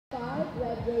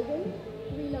Red Raven.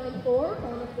 394,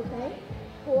 Thomas the Tank.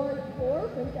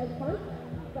 4-4, Princess Punch.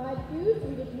 5-2,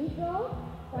 Swedish Meatball.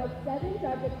 5-7,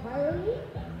 Tragic Irony.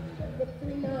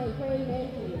 6-3-9, Praying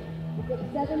Manky.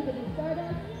 6-7, Biggie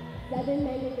Stardust. 7,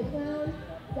 Mango the Clown.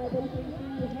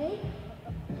 7-3-3, Hank.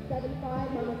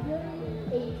 7-5, Mama Fury.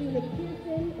 8-2,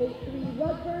 McPherson. 8-3,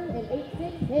 Rugburn. And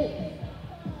 8-6, Hint.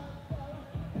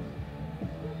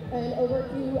 And over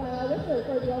to Whistler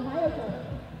for the Ohio team.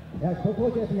 Yeah, quick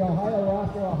look at the Ohio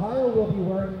roster. Ohio will be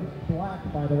wearing black,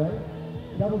 by the way.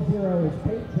 00 is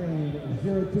Paint Train.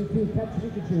 022, Catch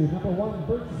Pikachu. Number 1,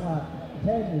 Bird Slap.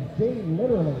 10 is Jane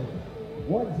Literally.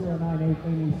 1098,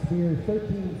 Amy Spears.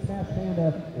 13, Smash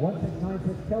Panda.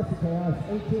 1696, Kelsey Chaos.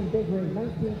 18, Big Rig.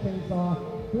 19, Chainsaw.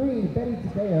 3, Betty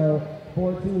Takeo.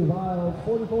 42, Viles.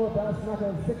 44, Brass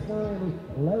Knuckles. 69,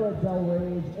 Lara Del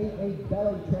Rage. 88,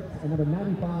 Belly Tricks. And number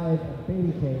 95,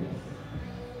 Baby Cakes.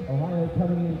 Ohio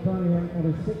coming in currently ranked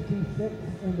number 66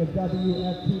 in the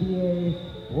WFTDA.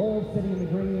 Royal City in the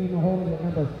green, holding at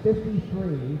number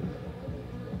 53.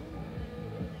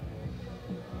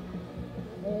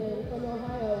 And from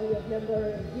Ohio, we have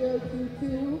number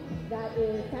 022. That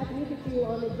is Captain Pikachu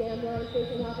on the jam line,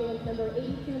 facing off against number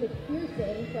 82,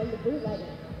 McPherson from the Bootlegger.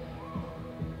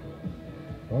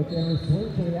 Both jammers swing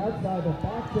to the outside, but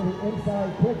back to the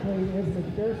inside quickly is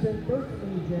McPherson, first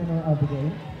lead jammer of the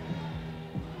game.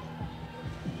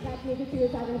 Captain Pikachu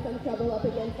is having some trouble up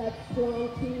against that strong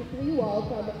 2-3 wall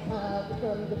from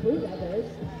the Bootleggers,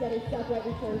 getting stuck right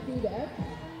in turn 2 there.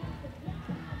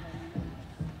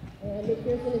 And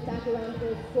McPherson is back around for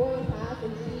a scoring pass,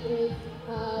 and she is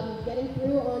getting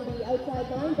through on the outside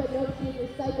line, but notice she is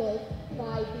recycled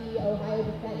by the Ohio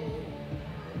defense.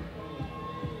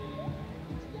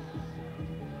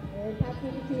 And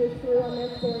Captain Pikachu is through on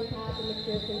their scoring pass, and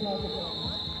McPherson calls it in.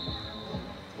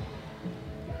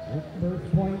 First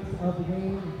points of the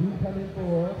game do come in for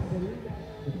Royal City.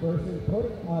 McPherson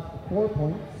putting up 4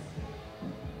 points.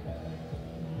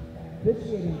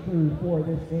 Officiating crew for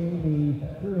this game, the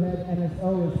crew head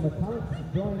NSO is Matanz,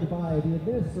 joined by the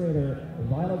administrator,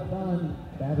 Violet Fun,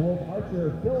 Bad Wolf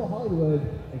Archer, Phil Hollywood.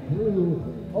 The crew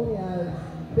only has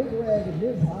Big Red,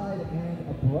 Ms. Hyde, and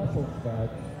a Brussels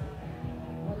sprout.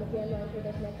 On the jam line for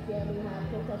this next jam, we have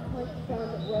Princess Punch from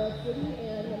Royal City,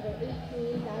 and number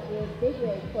 18, that is Big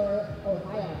Rig for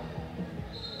Ohio.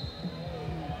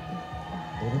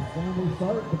 It is time we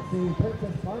start with the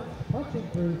Princess Punch punching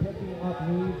through, picking up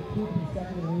leads, 2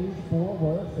 consecutive leads for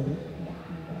Royal City.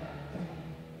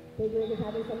 Big Rig is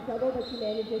having some trouble, but she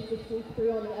manages to sneak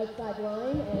through on the outside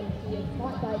line, and she is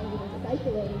caught by the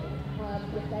recycling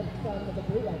defense from the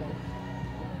Bootleggers.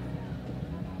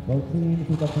 Both teams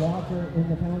with a blocker in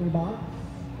the penalty box.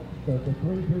 So it's a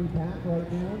 3-3 pack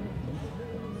right now.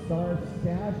 Star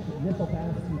Stash, missile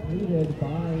pass completed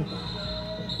by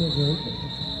Big Rig.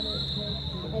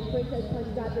 And Princess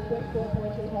Punch got the quick 4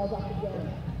 points and calls off the jam.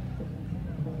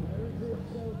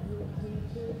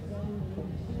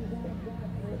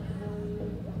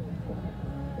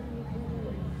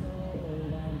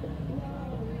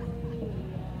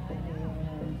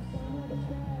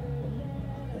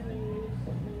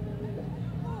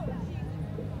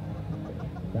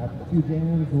 After 2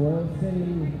 jams, Royal City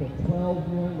with a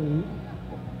 12-more lead.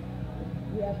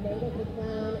 We have Mango the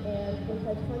Clown and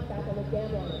Princess Punch back on the jam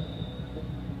line.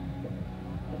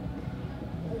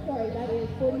 Oh, sorry, that is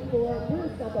 44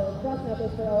 Bruce Knuckles, Bruce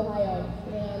Knuckles for Ohio,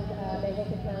 and Mango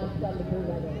the Clown from the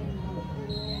Bootleggers.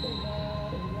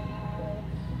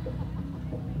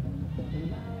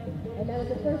 And that was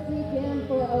the first lead jam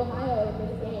for Ohio in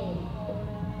this game.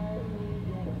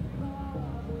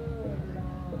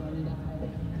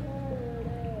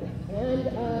 And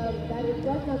that is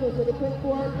Bruce Knuckles with a quick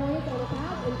 4 points on a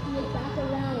pass, and she is back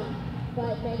around,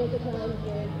 but Mango the Clown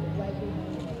is right behind.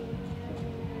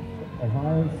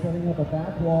 Ohio setting up a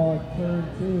back wall at turn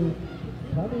 2.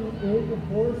 Coming in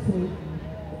for a sweep.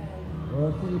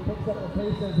 Royal City picks up the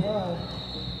pace as well.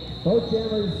 Both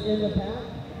jammers in the pack.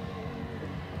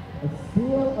 A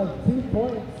steal of 2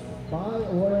 points by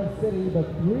Royal City, but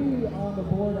 3 on the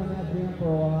board on that jam for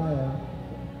Ohio.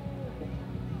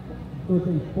 So it's a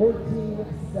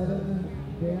 14-7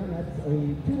 jam. That's a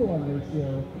 2-to-1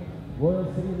 ratio. Royal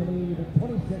City in the lead with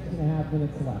 26.5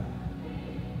 minutes left.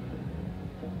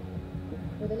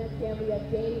 For the next jam, we have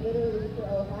Jane Literally for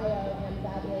Ohio, and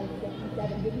that is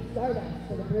 67 Biggie Stardust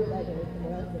for the Bootleggers from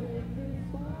Royal City.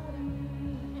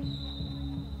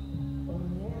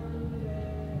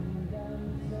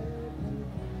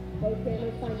 Both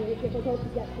jammers finding it difficult to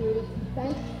get through this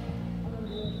defense.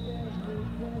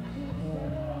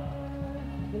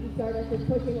 Biggie Stardust is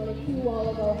pushing on a 2-wall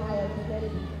of Ohio to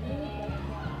manage.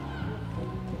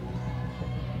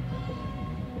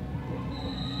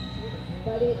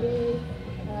 but it is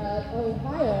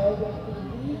Ohio with the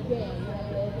lead jam.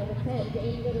 That is number 10,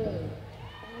 Jane Literally.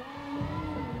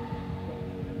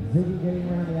 Ziggy getting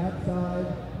around the outside.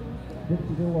 Good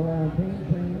to go around Pain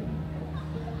Train.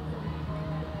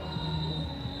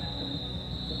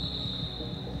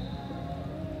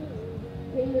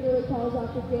 Jane Literally calls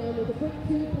off the jam with a quick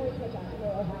 2-point pickup for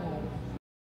Ohio.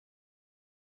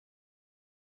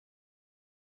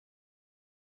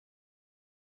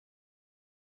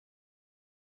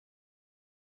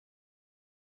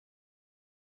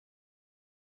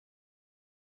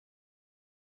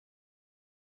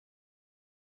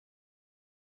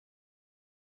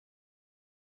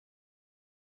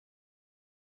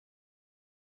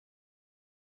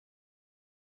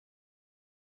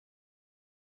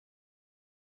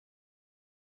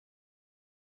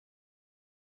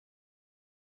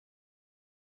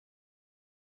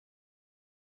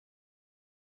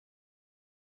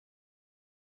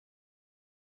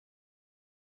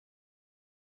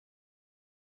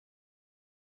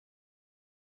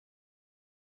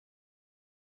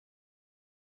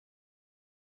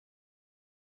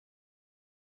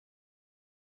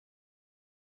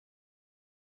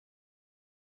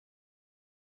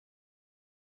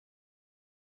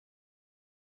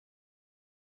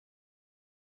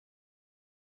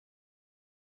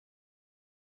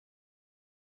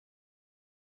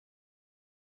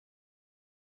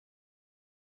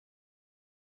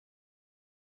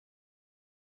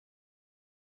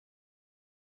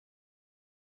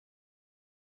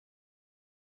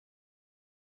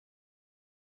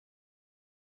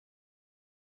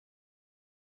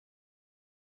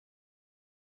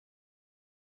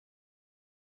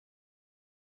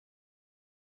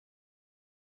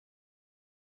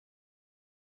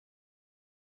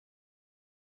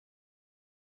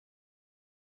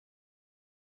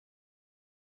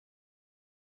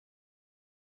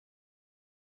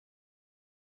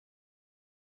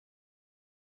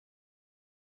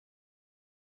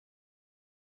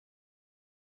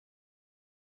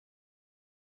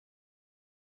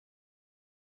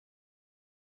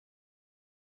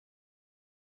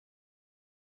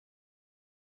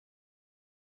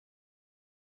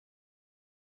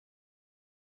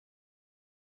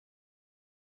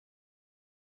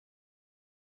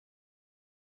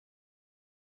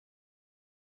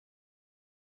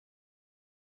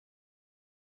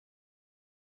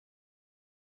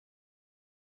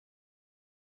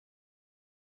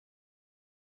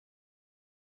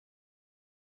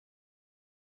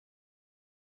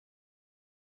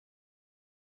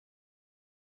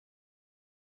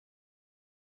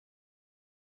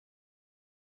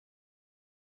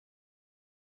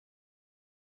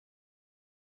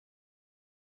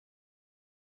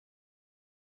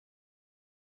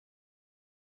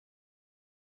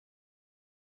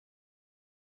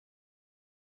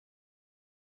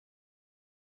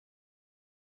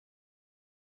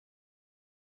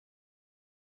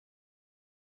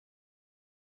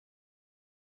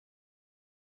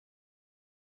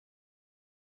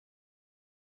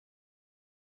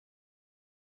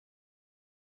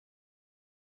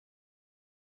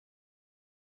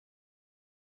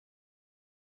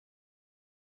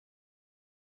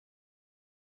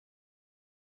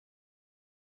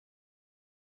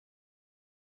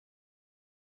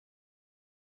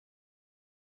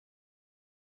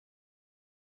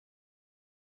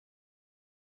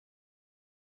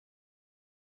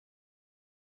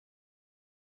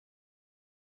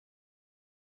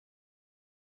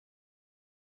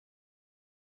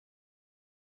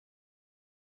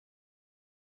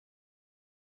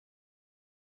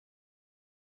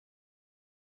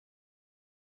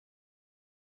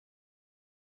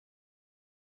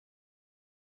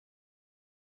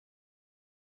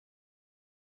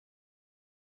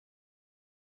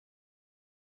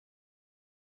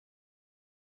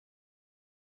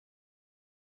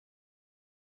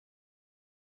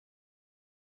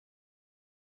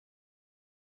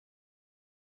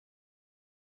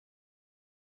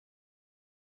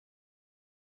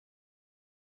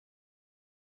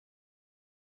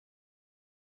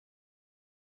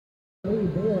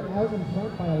 They are out in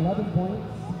front by 11 points.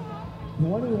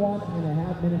 21 and a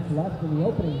half minutes left in the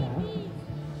opening half.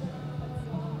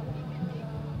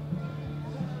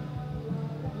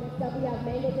 Next up we have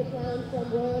Mango the Clown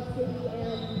from Royal City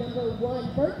and number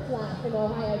 1, Burt Flat from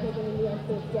Ohio taking the United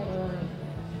States General line.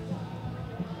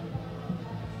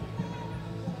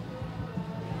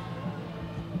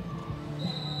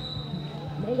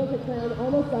 Mango the Clown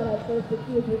almost got out first, but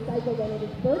she was recycled, and it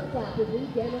is Burt Flat with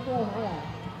lead jammer for Ohio.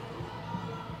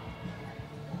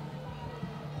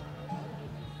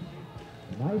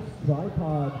 Nice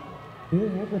tripod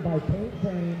being anchored by Paint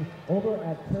Train over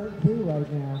at turn 2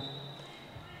 right now.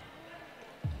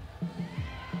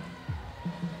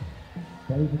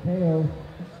 Betty Takeo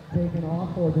taken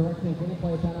off for directional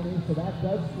gameplay penalty, so that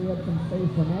does free up some space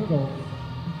for Mangles.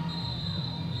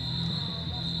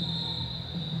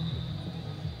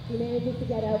 He manages to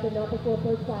get out, but not before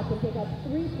first class and pick up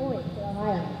 3 points for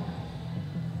Ohio.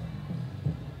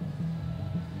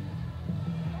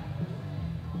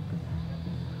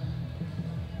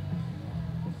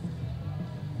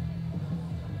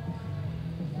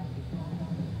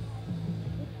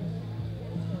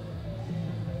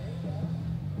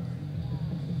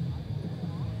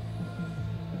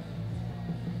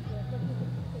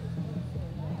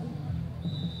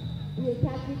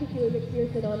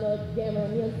 McPherson on the jammer,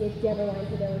 Neil Gates jammer line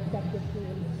for their respective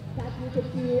teams.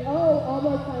 Pikachu,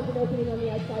 almost finds an opening on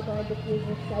the outside line, but he was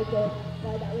recycled.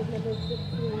 That was number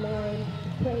 16-9,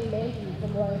 Praying Mandy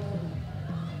from Royal City.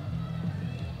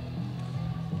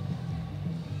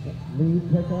 Lead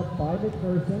pick up by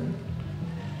McPherson.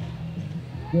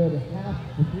 Good half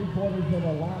to 3/4 of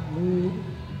a lap lead.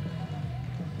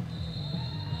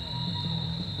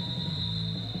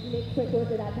 Makes quick work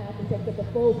of that pass and picks up the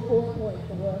full 4 points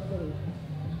for Royal City.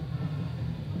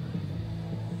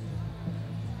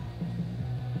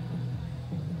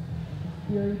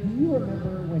 Fury, do you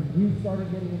remember when you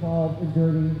started getting involved in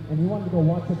Derby and you wanted to go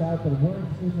watch about the weren't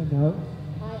in the know?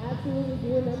 I absolutely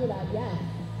do remember that, yes.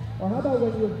 Or how about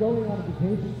when you were going on a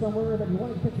vacation somewhere that you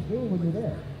wanted to catch a game when you're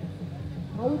there?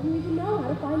 How would you even know how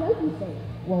to find out these things?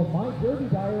 Well, My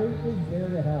Derby Diary is there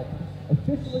to help.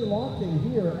 Officially launching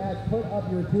here at Put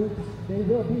Up Your Toots, they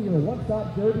will be your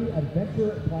one-stop Derby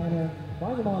adventure planner.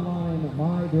 Find them online,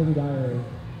 My Derby Diary.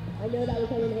 I know that was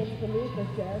coming in handy for me for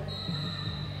sure.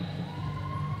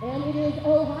 And it is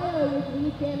Ohio with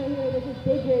lead jammer here. This is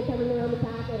Big Rig coming around the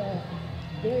pack at a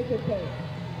very good pace.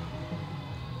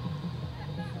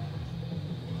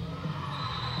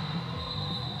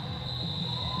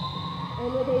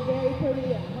 And with a very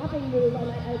pretty hopping move on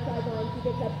that outside line, she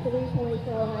picks up 3 points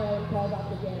for Ohio and calls off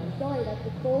the jam. Sorry, that's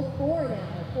the full 4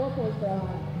 now. 4 points for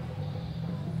Ohio.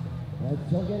 Well,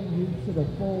 still getting used to the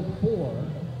full 4.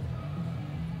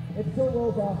 It still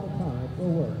rolls off the tongue. It still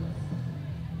works.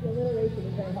 The alliteration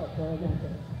is very helpful, isn't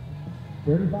it?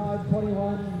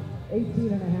 35-21,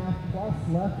 18.5 plus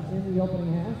left in the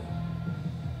opening half.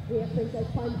 We have Princess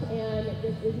Punch, and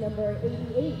this is number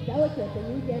 88, Delicate, the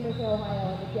new jammer for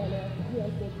Ohio on the jammer,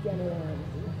 Neon Stage jammer line.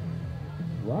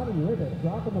 Ronnie with it,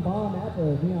 dropping the bomb at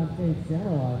the Neon Stage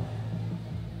jammer line.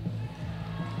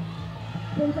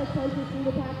 Princess Punch is through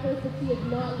the pack first, but she is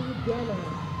not lead jammer.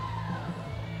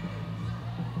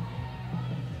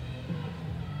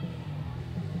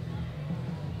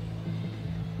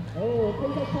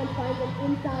 Princess Punch finds an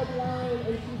inside line,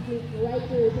 and she sneaks right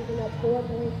through, picking up 4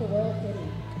 points for Royal City.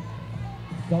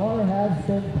 Star has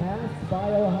been passed by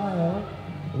Ohio.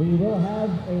 We will have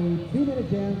a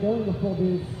 2-minute jam going to full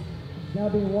boost. Now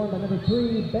being worn by number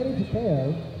 3, Betty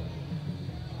Takeo.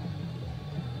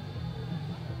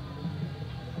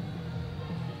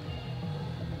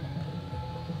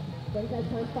 Princess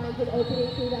Punch finds an opening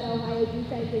through that Ohio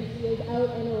defense, and she is out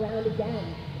and around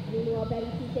again. Meanwhile, Betty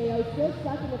Takeo still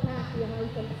stuck in the pack behind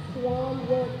some strong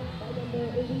work by number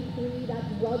 83,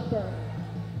 that's Rugburn.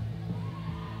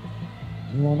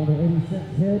 Meanwhile, number 86,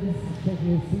 Hibbs,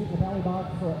 taking his seat in the penalty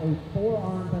box for a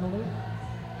 4-arm penalty.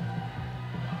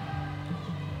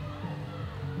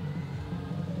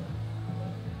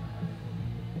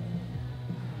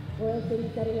 Royal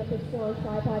City setting up a strong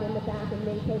tripod in the back and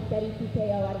may take Betty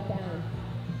Takeo out of bounds.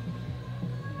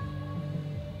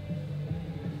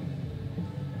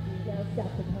 She's now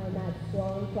stuck behind that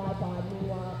strong tripod.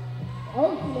 Meanwhile,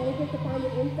 she manages to find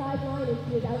an inside line and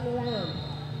she is out and around.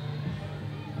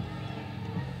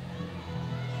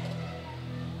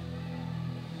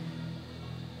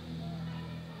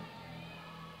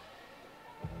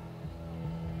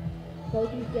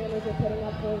 Both these jammers are putting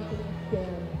up points in this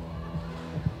jam.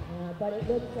 But it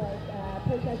looks like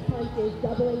Princess Punch is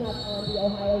doubling up on the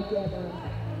Ohio jammer.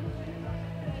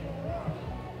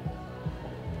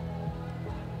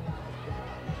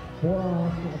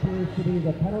 Four-arm appears to be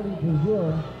the penalty du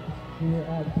jour here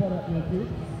at Put Up Your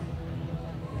Toots.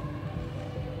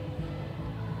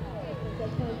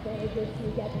 Princess Punch manages to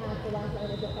get past the last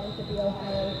line of defense of the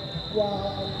Ohio wall,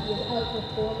 and she is out for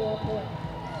 4 more points.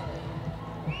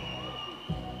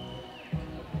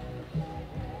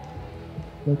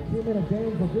 The 2-minute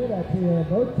games will do that to you.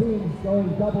 Both teams going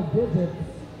double digits.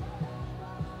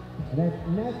 And that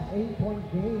net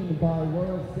 8-point gain by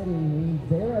Royal City means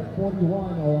they're at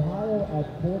 41, Ohio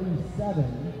at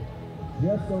 47.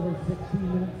 Just over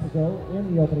 16 minutes to go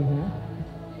in the opening half.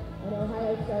 And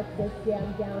starts this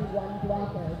jam down one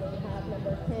blocker. They have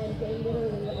number 10, Jane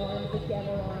Literally on the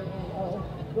jammer line, and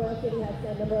Royal City has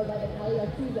number 11, Ali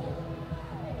Artuza.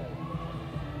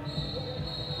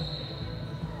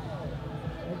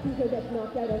 Artuza gets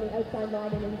knocked out on the outside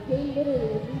line, and then Jane Literally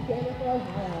is the jammer for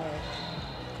Ohio.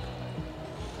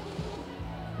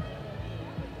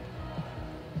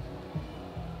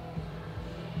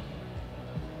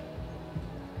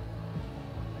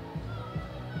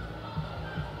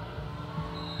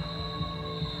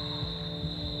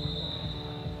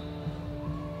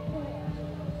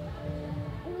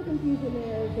 Confusion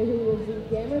there as to who was the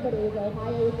jammer, but it was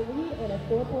Ohio with the lead and a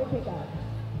 4-point pickup.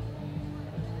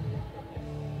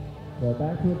 So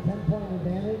back to a 10-point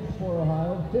advantage for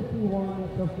Ohio,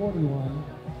 51-41.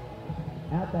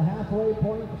 At the halfway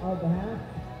point of the half,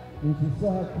 we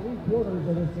still have 3 quarters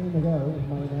of this game to go, if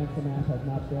my answer math has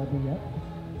not failed me yet.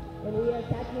 And we have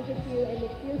Tatsuki and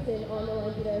McPherson on the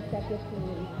line to their respective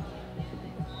teams.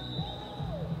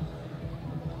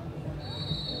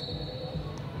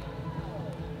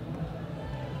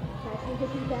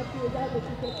 Tatsuki is out, but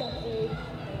she picks up a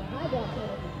high block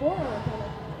penalty, 4-on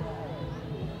penalty.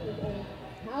 With a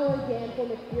power jam for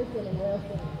McPherson and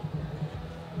Wilson.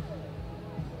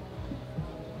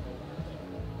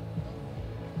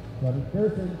 So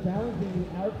McPherson challenging the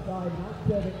outside, not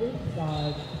to the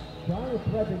inside, trying to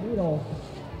thread the needle.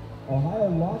 Ohio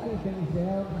locking things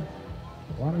down.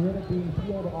 Ronnie Riddick being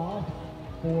peeled off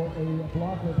for a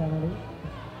blocker penalty.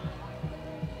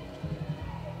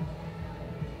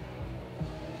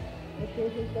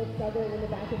 McPherson still struggling in the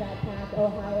back of that pack.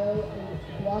 Ohio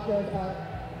blockers are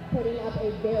putting up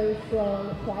a very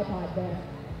strong tripod there.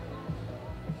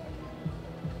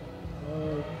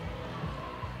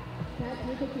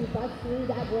 Tatsuki busts through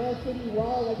that Royal City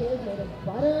wall like it was made of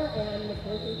butter, and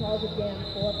McPherson calls it jam,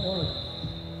 4 points.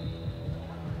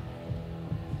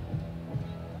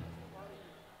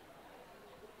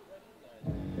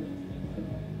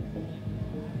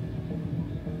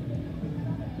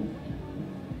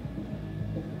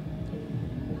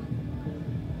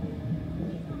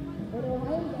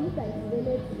 Defense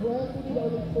limits Royal City to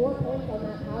only 4 points on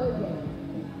that power jam.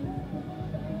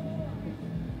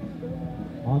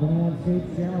 On the United States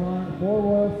jammer line for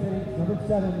Royal City, number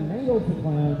 7, Mangles the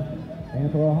Clown,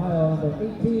 and for Ohio, number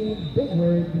 18, Big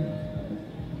Rig.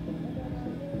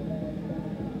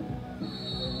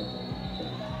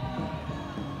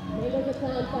 Mangles the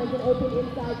Clown finds an open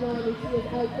inside line, and she is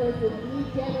out first with lead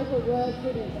jammer for Royal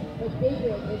City, but Big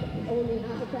Rig is only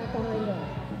half a track behind her.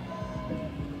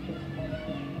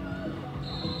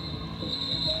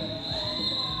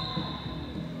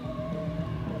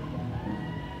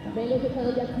 Mangles the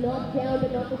Clown gets knocked down,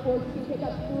 but not before she can pick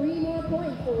up 3 more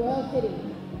points for Royal City.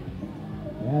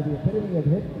 Yeah, the epitome of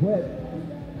hit quit.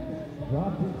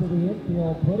 Dropped into the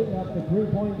infield, putting up the 3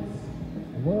 points.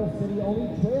 Royal City only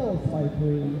trails by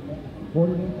 3,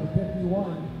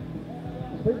 48-51.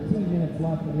 13 minutes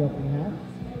left in the opening half.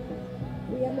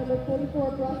 We have number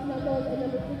 44, Frost Knuckles, and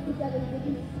number 67,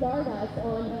 Ziggy Stardust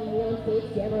on the United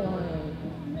States jammer line.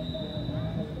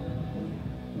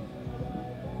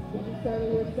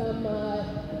 Starting with some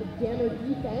jammer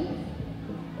defense.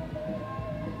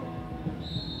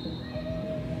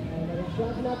 And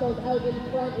Frost Knuckles out in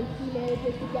front, and she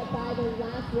manages to get by the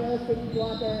last Royal City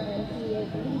blocker, and she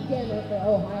is lead jammer for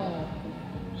Ohio.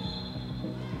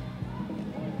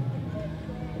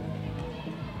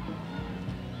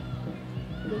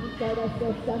 Ziggy Stardust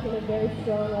still stuck in a very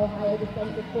strong Ohio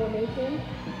defensive formation,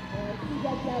 and she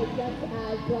gets out just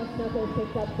as Frost Knuckles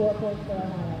picks up 4 points for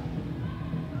Ohio.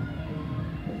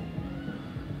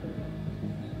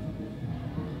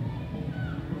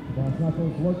 Frost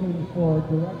Knuckles looking for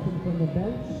direction from the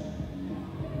bench,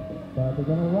 but they're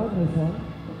going to run this one.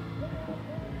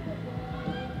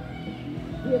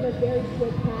 We have a very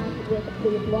quick pass with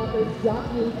the blockers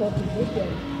jockeying for position.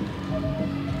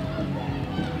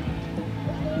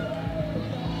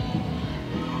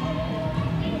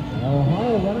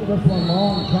 Ohio running this one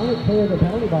long, trying to clear the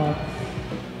penalty box.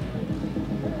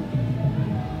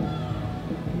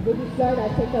 Ziggy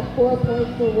Stardust picked up 4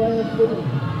 points for Royal City.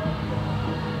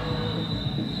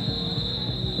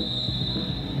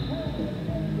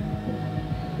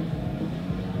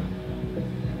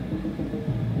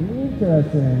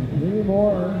 Interesting. 3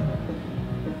 more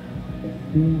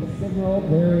being signaled.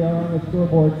 There we are on the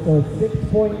scoreboard. So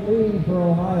 6-point lead for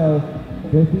Ohio.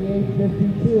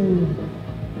 58-52.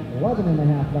 11 and a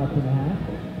half left in the half.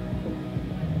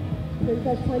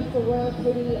 Princess punch for Royal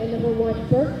City and number 1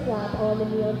 Dirt Slap on the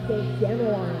Neon State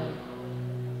jammer line.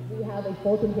 We have a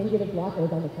full contingent of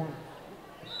blockers on the track.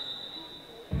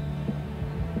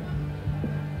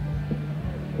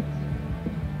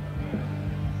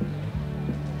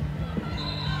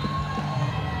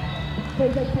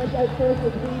 Princess Punch out first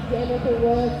with lead jammer for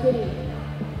Royal City.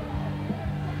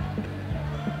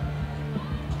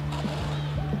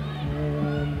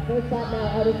 And first shot now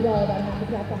out as well, about half a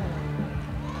track behind.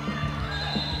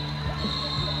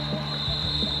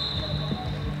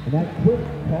 And that quick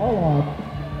call off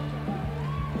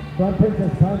from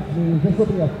Princess Punch means this will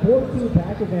be a 4-2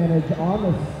 pack advantage on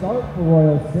the start for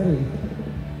Royal City.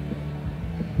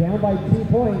 Down by 2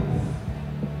 points,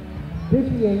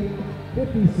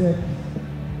 58-56,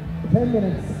 10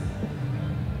 minutes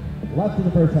left in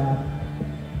the first half.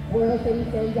 Royal City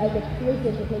sends out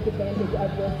McPherson to take advantage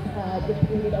of this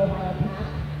depleted Ohio pack,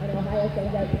 and Ohio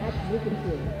sends out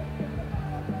PUYT2019.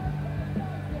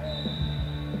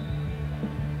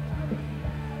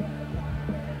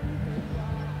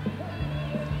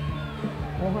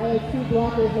 Ohio's two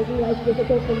blockers making life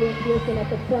difficult for McPherson at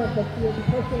the front, but she is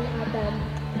pushing at them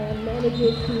and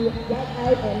manages to get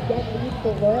out and get lead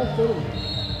for Royal City.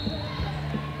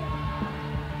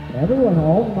 Everyone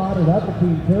all knotted up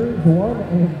between turns 1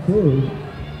 and 2.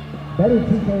 Betty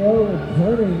TKO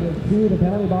returning to the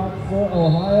penalty box for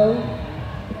Ohio.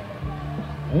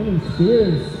 Amy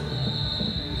Spears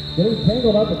getting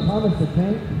tangled up with Thomas the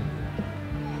Tank.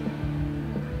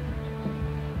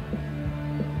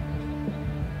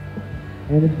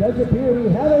 And it does appear we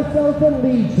have ourselves a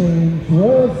lead change.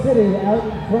 Royal City out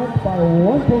in front by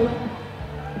 1 point,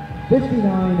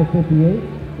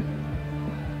 59-58.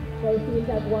 Both teams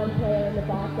have one player in the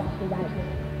box after that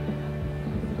game.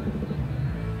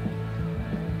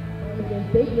 And it is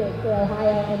big rig for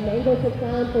Ohio and Mango to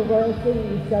crown for Royal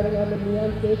City starting on the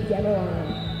Neon Skates jammer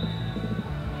line.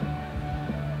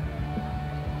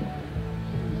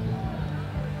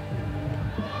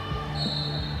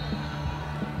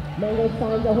 Mango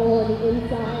finds a hole on the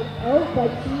inside. Oh, but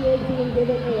she is being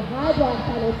given a high block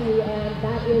penalty, and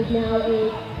that is now a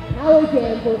power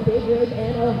jam for Big Rig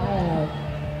and Ohio.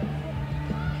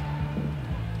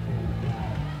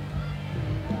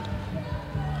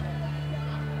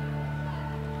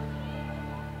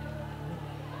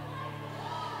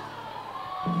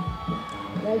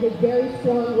 That is a very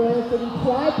strong Royal City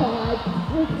tripod,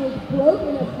 which was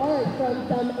broken apart from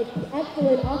some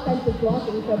excellent offensive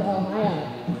blocking from Ohio.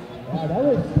 Yeah, that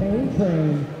was Pain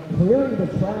Train clearing the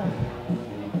track.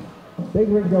 Big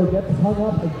Ringo gets hung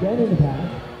up again in the pack.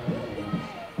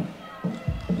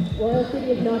 Royal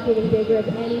City is not giving Big Rig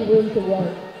any room to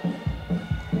work.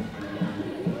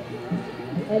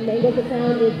 And Mango to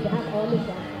Crown is back on the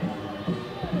track.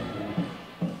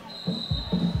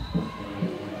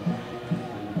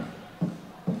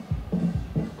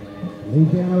 Lead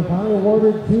jammer finally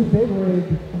awarded to Big Rig,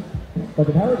 but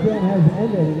the power jam has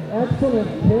ended. An excellent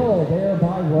kill there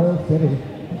by Royal City.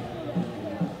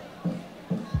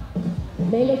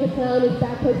 Mango to Crown is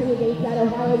back pushing against that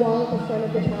Ohio wall at the front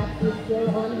of the pack. She is still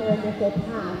on her initial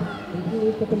pass, and she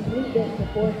needs to complete this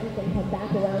before she can come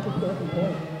back around to score some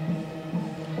points.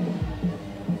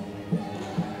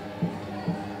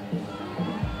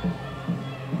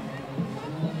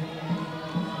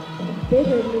 Big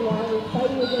Rig, meanwhile, is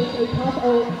fighting against a tough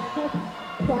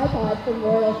tripod from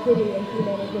Royal City, and she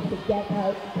manages to get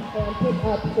out and pick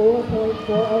up 4 points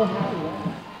for Ohio.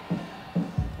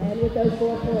 And with those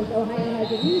 4 points, Ohio has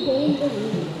regained the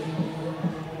lead.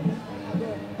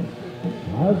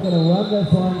 I was going to run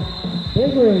this one.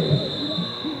 Big Rig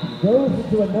goes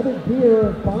into another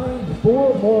gear, finds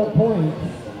 4 more points.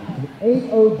 An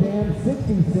 8-0 jam,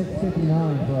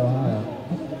 66-59 for Ohio.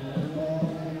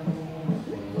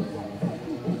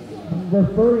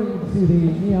 Referring to the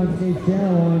Neon Skates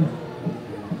channel line,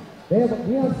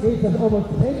 Neon Skates has almost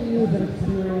 10 years of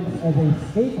experience as a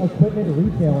skate equipment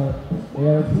retailer. They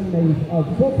are a team of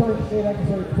full-time skate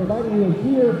experts providing you with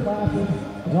gear, classes,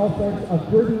 and all sorts of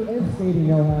derby and skating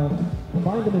know-how.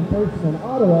 Find them in person in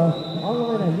Ottawa,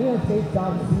 online at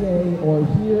neonskates.ca, or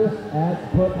here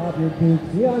at Put Up Your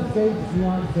Dukes. Neon Skates,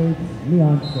 Neon Skates,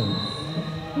 Neon Skates.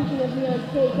 Speaking of Neon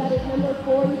Skates, that is number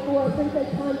 44, Princess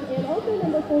Punch, and also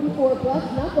number 44,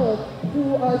 Blush Knuckles,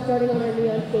 who are starting on our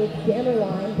Neon Skates jammer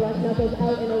line. Blush Knuckles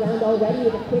out and around already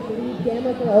with a quick lead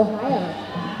jammer for Ohio.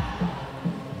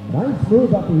 Nice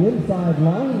move up the inside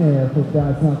line there for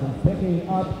Blush Knuckles, picking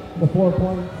up the 4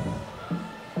 points.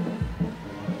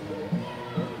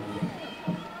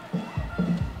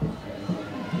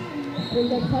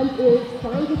 Princess Punch is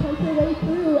trying to punch her way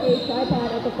through a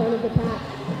tripod at the front of the pack.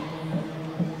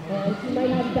 And she might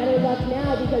have better luck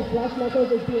now because Blush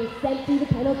Knuckles is being sent to the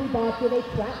penalty box with a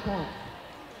trap cut.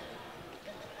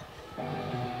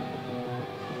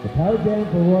 The power jam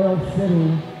for Royal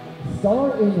City,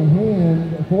 star in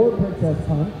hand for Princess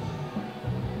Punch.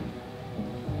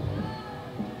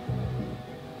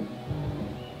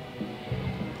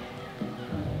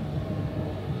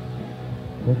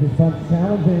 This punch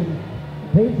challenging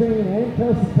Paint Train and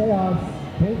Kelsey Chaos.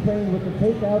 Paint Train with the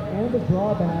takeout and the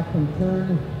drawback from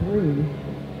turn 3.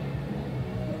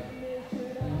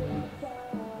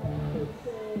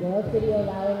 Royal City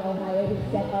allowing Ohio to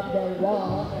set up their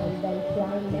wall and then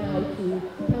trying now to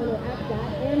counteract that.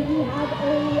 And we have a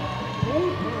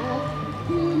end pass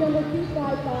to number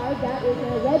 255. That is a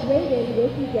Red Raven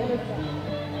with the Jammer Strike.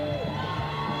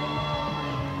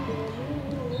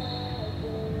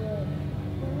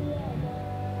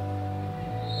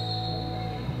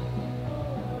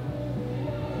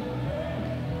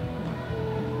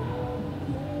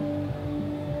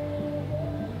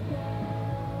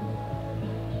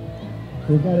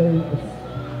 We've got a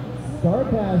Star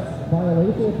Pass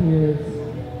violation appears,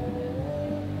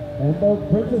 and both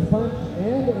Princess Punch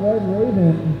and Red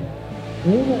Raven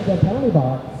in the penalty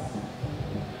box.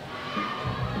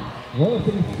 Royal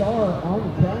City Star on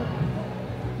the track.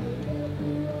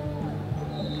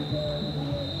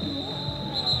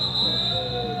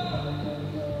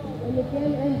 And the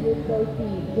jam ends with both the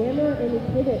Jammer and the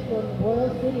Pivot from Royal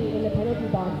City in the penalty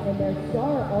box and their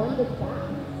Star on the track.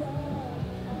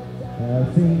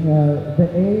 Seeing the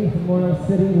A from Royal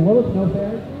City, Lilith No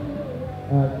Fair,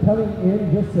 coming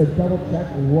in just to double check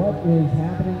what is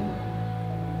happening.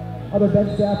 Other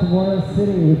bench staff from Royal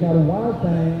City, we've got Wild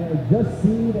Fang, Just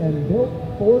Seed, and Built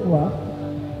Ford left,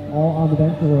 all on the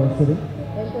bench for Royal City.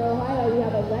 And for Ohio, we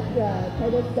have Electra,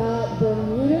 Title Scott,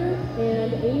 Bermuda,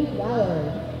 and Amy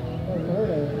Flowers for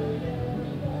Murder.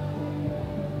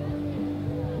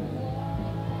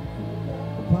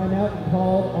 Timeout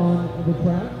called on the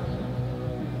track.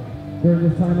 During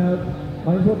this timeout,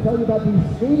 might as well tell you about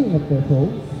the skating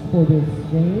officials for this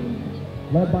game,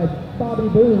 led by Bobby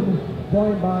Boone,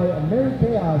 joined by Mary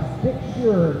Chaos, Dick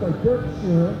Shearer, Dirk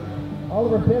Shearer,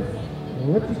 Oliver Pitts,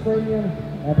 Richie Cranium,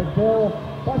 Epic Bill,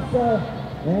 Busta,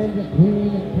 and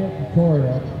Queen Kit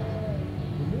Victoria.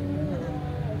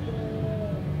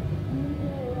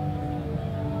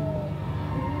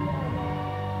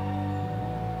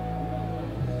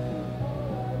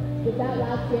 With that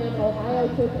last jam, Ohio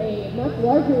took a much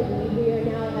larger lead. We are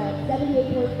now at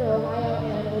 78 points for Ohio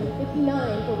and only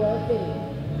 59 for Royal City.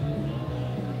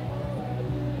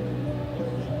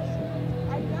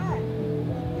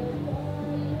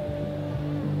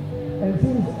 And it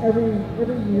seems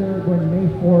every year when May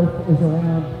 4th is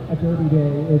around a Derby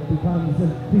Day, it becomes a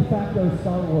de facto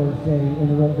Star Wars Day in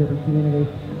the roller derby community.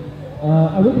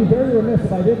 I would be very remiss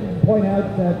if I didn't point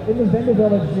out that in the Vendor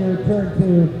Village near turn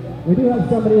 2, we do have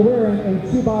somebody wearing a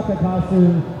Chewbacca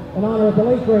costume in honor of the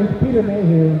late great Peter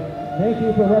Mayhew. Thank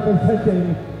you for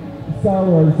representing Star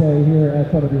Wars Day here at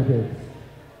Front of Your Boots.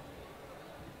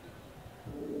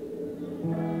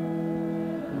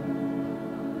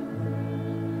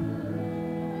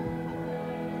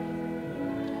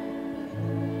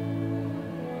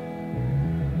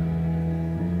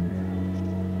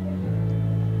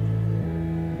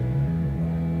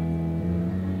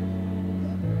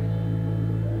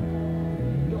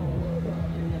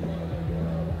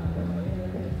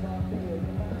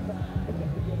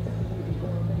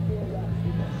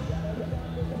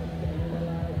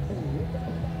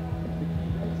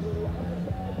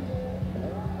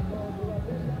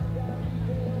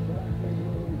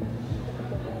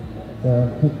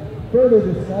 Further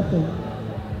discussion.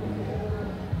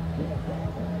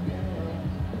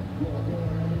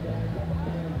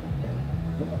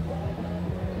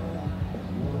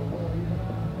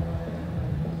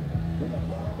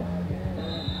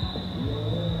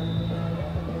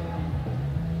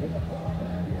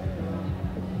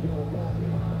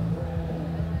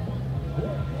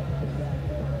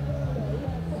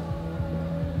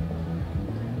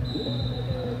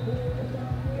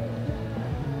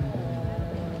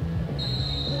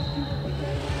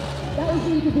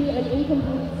 To be an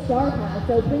incomplete Star Pass,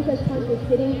 so Princess Punch is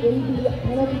sitting in the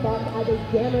penalty box as a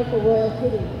jammer for Royal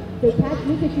City. So Catch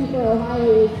Pikachu for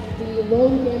Ohio is the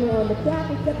lone jammer on the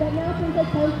track, except that now Princess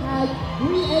Punch has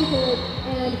re-entered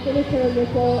and finished her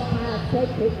initial pass quite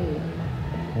quickly.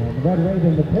 And Red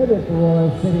Raven, the pivot for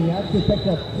Royal City, actually picked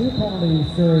up 2 penalties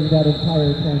during that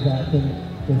entire transaction.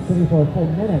 They're sitting for a full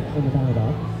minute in the penalty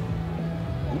box.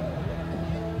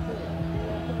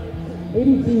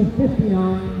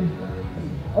 82-59.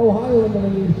 Ohio in the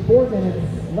lead, 4 minutes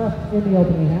left in the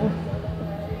opening half.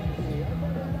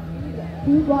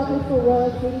 2 blockers for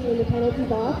Royal City in the penalty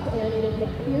box, and it is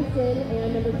McPherson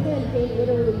and number 10, Jane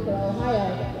Literally for Ohio,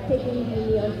 taking the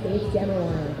Neon Space jammer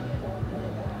line.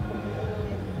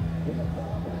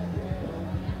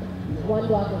 1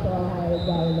 blocker for Ohio as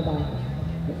well in the box.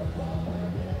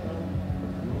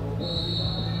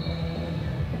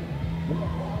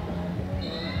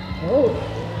 Oh!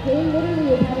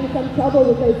 some trouble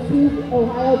with those two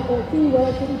Royal City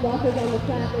blockers on the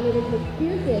track, and it is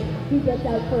McPherson who gets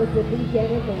out first with lead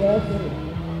jammer for Royal City.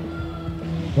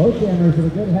 Both jammers have a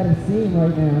good head of steam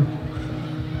right now.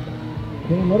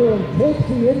 They literally takes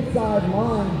the inside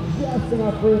line, just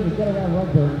enough room to get around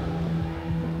Rugburn.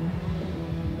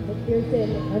 McPherson,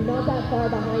 I'm not that far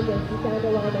behind her. She found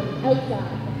a line on the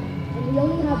outside. And we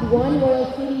only have one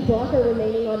Royal City blocker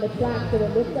remaining on the track, so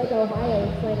it looks like Ohio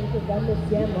is planning to run this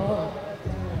jam long.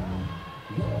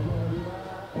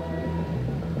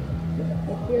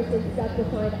 McPherson's got to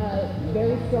find a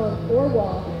very strong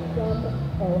four-wall from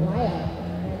Ohio,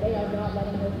 and they are not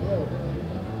letting her through.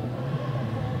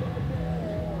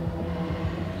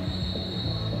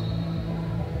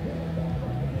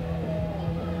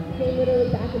 Came literally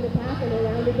back in the pack and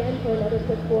around again for another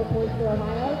quick 4 points for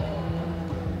Ohio.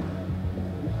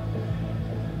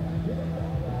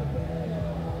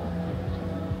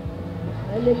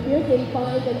 And McPherson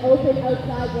finds an open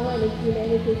outside line and she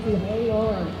manages to hang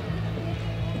on.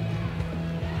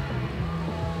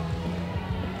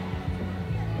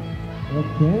 A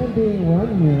jam being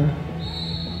run here.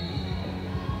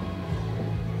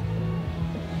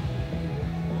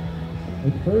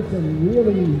 McPherson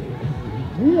really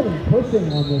pushing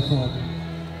on this one.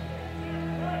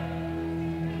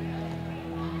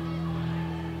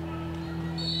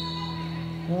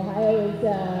 Ohio is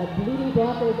bleeding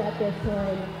blockers at this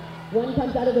time. One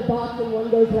comes out of the box and one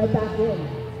goes right back in.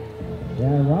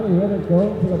 Yeah, Ronnie Ritter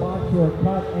going to the box for a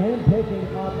cut and picking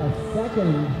up a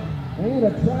second and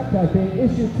a track cut being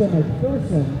issued to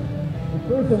McPherson.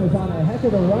 McPherson was on a heck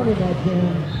of a run in that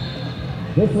jam.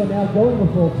 This one now going to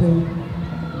full two.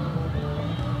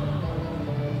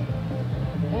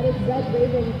 That is Red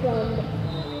Raven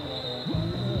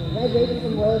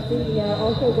from Royal City now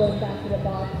also going back to the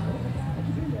box.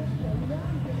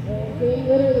 And they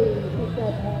literally picked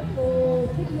up a full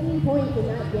 16 points in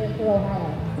that jam for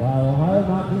Ohio. Wow, Ohio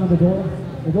knocking on the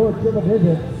door of triple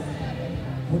digits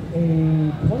with a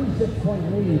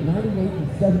 26-point lead,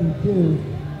 98-72.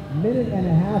 Minute and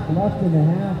a half left in the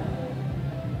half.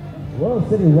 Royal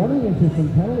City running into some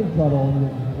penalty trouble in the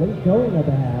late going of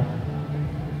the half.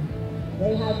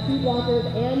 They have two blockers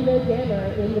and their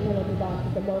jammer in the penalty box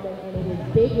at the moment, and it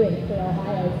is big race for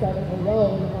Ohio starting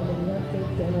alone on the New York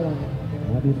State jammer line.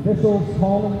 Now the officials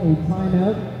calling a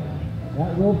timeout.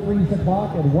 That will freeze the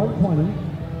clock at 1:20.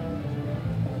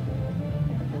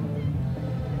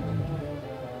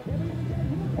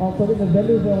 Also in the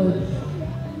vendor village,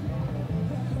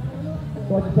 I'd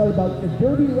like to tell you about the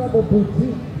Derby Rebel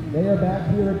Boutique. They are back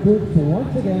here at Boots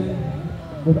once again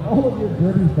with all of your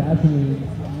Derby fashion needs.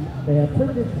 They have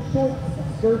printed shorts,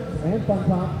 skirts, and fun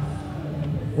tops.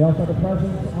 They also have a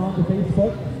presence on the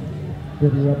Facebook,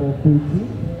 Derby Rebel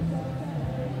Boutique.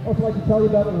 Also like to tell you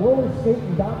about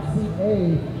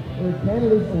rollerskating.ca, where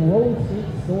Canada's roller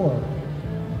skate store.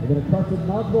 They've been a trusted,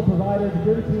 knowledgeable provider to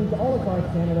Derby teams all across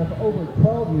Canada for over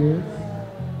 12 years.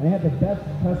 And they have the best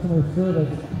customer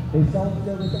service. They sell and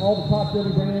service all the top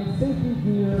Derby brands, safety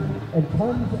gear, and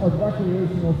tons of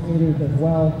recreational skaters as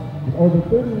well. With over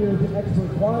 30 years of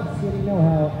expert quad skating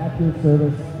know-how at your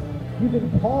service. You can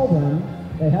call them.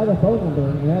 They have a phone number,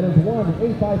 and that is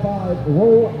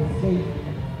 1-855-ROLL-SKATE.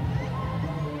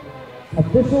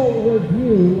 Official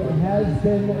review has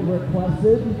been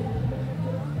requested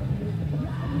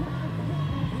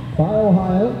by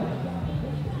Ohio.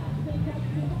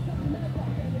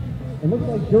 It looks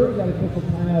like during that official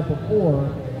timeout before,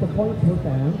 the points were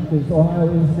found because Ohio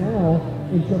is now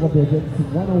in triple digits,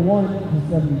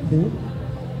 101-72.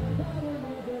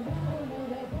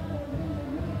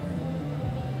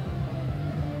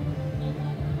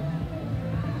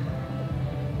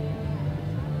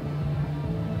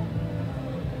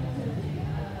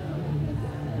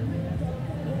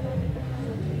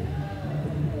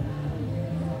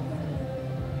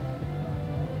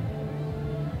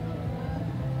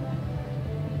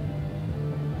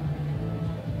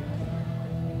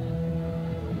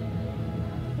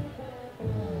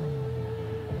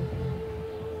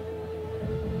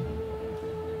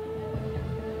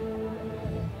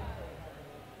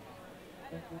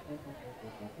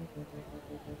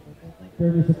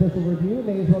 During this official review,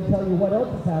 may as well tell you what else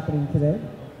is happening today.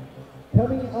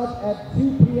 Coming up at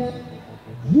 2 p.m.,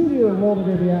 junior roller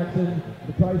derby action.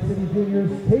 The Tri-City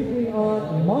Juniors taking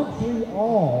on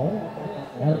Montreal.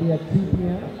 That'll be at 2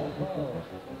 p.m.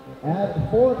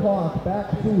 At 4 o'clock, back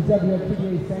to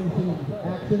WFTDA sanctioned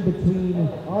action between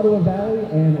Ottawa Valley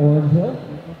and Orangeville.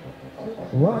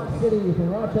 Rock City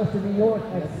from Rochester, New York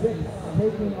at 6,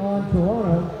 taking on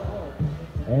Toronto.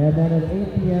 And then at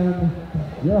 8 p.m.,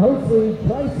 Your host league,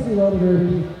 Tri-City Roller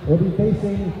Derby, will be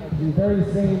facing the very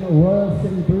same Royal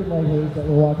City bootleggers that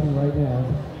we're watching right now.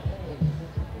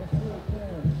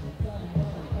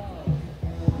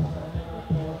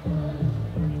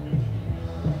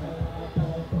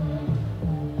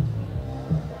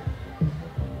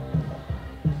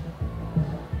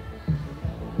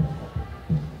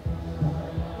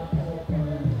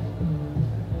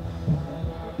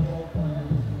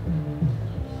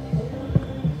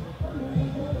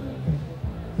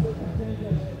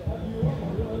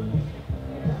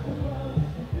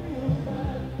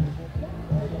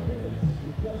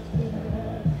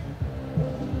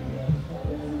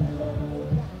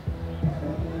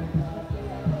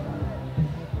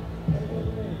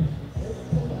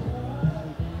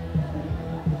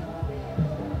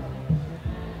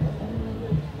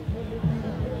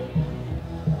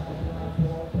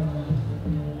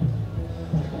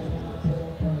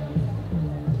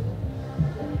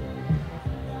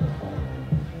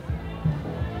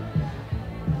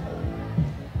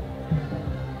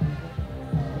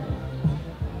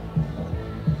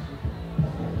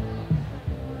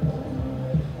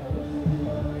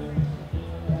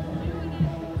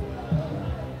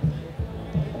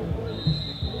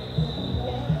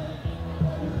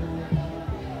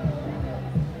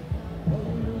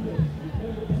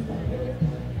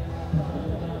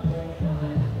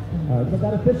 So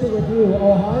that official review,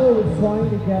 Ohio is trying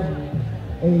to get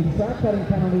a track cutting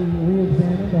penalty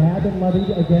re-examined that had been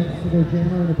levied against their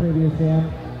jammer in the previous jam,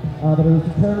 but it was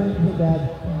determined that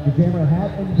the jammer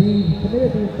had indeed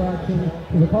committed the infraction,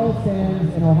 so the call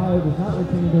stands and Ohio does not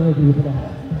retain the review for the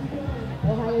half.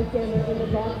 Ohio's jammer in the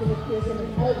box of his Pearson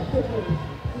is out quickly.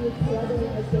 He is struggling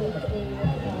against a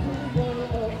strong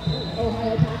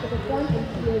Ohio pack at the front, and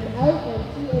she is out, and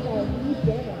she is our lead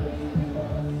jammer.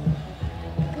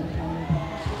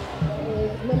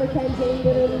 Number 10, Jane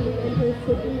literally enters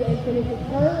quickly and finishes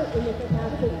her in the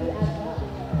pass quickly as well.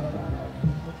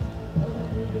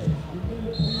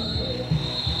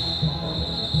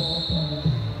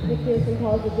 Nick Pearson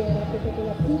calls the jam after picking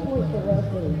up 2 points for Royal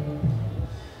City.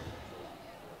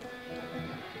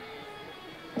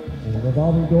 And the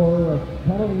revolving door of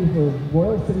penalties for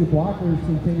Royal City blockers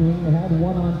continuing. They had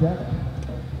one on deck.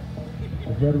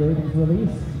 As Red Ravens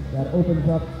release, that opens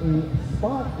up a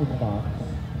spot in the box.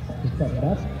 To set it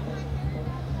up.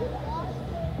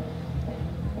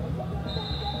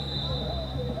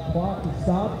 Clock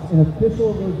stops. An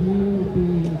official review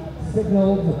being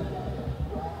signaled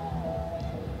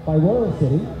by Royal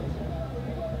City. You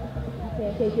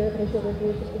can't take your official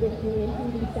review with you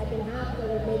into the second half, so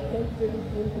it makes sense for these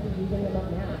teams to be using them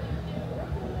up now.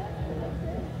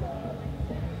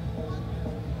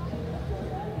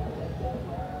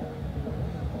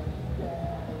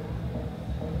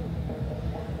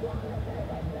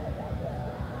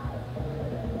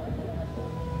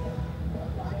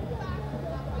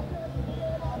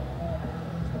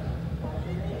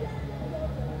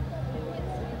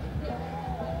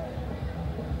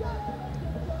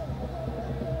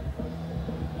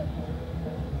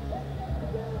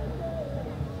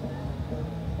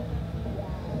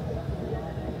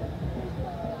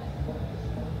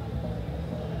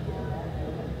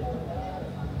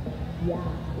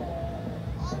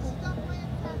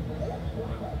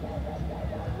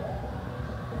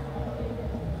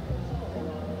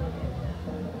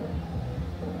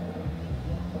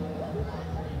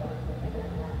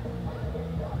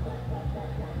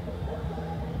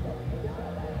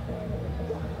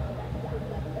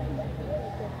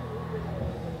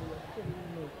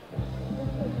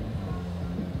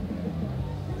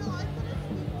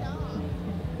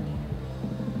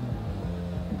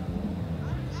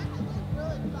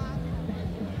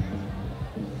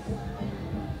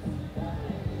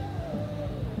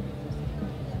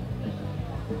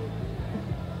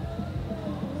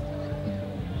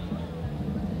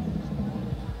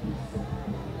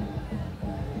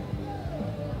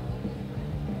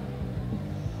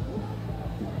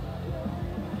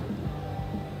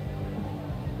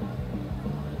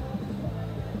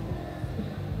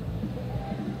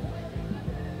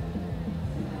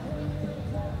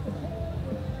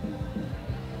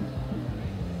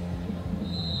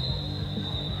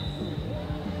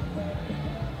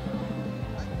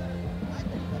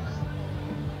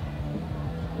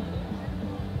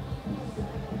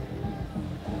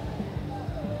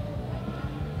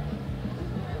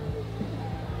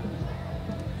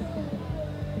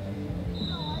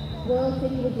 Royal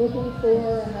City was looking for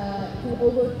to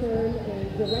overturn a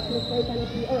direct misplay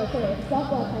penalty, a stop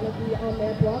block penalty on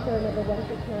their blocker number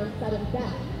 169, sudden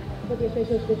death. But the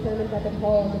officials determined that the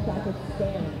call on the track would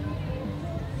stand.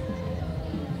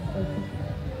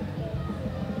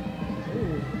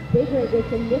 Big Rig with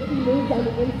some nifty moves on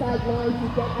the inside line to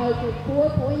get out with 4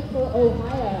 points for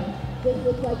Ohio. This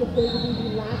looks like it's going to be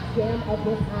the last jam of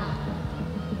this half.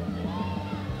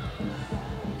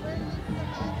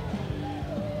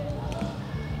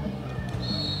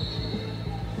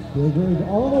 Big Rig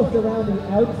almost around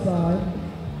the outside.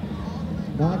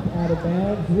 Knocked out of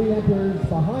bounds, re-enters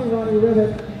behind Ronnie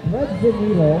Rivet, threads the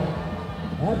needle.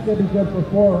 That's going to be good for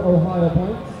 4 Ohio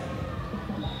points.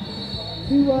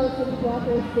 2 Royal City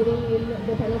blockers sitting in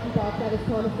the penalty box. That is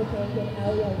Thomas DeFrank and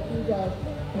Ali Artuzo.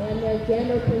 And there's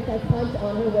jammer Princess Punch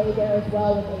on her way there as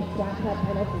well with a strap cut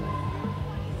penalty.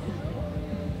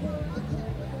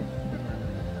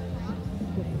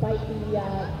 Despite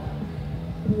the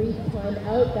brief time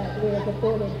out that we are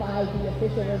afforded by the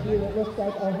official review, it looks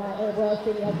like Royal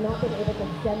City has not been able to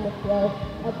stem the flow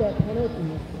of their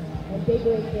penalties. And Big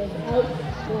Rig is out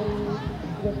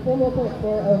with 4 more points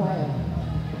for Ohio.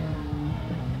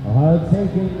 Ohio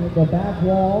taking the back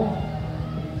wall,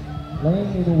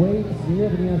 laying in wait near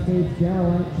the Neon Stage jammer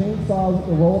line, chainsaw with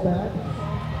the rollback.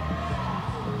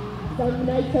 Some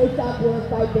nice toe-stop work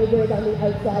by Big Rig on the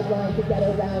outside line to get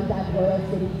around that Royal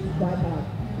City tripod.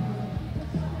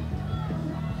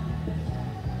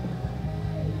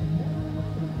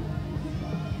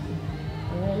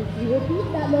 And she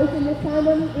repeats that motion this time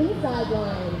on the inside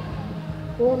line.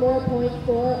 4 more points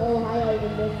for Ohio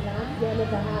in this last jam of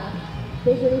the half.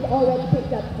 Big Rig already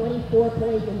picked up 24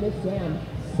 points in this jam.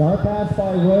 Star pass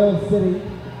by Royal City.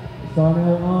 Star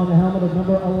now on the helmet of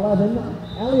number 11,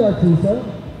 Ali Artuso.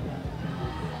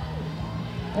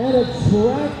 And a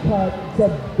track cut to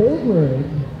Big Rig.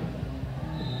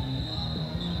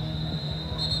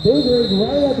 Big Rig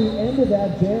right at the end of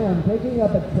that jam, picking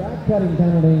up a track cutting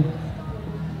penalty,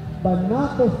 but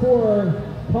not before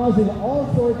causing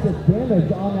all sorts of damage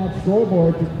on that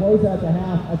scoreboard to close out the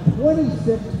half. A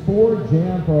 26-4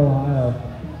 jam for Ohio.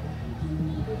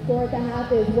 The score at the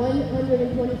half is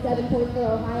 127 points for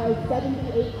Ohio,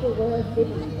 78 for Royal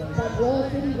City. But Royal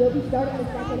City will be starting the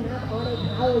second half on a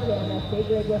power jam as Big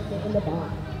Rig will sit in the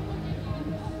box.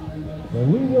 So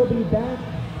we will be back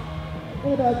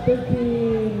in about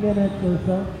 15 minutes or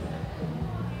so.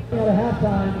 At a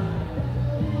halftime,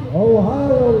 Ohio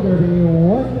Roller Derby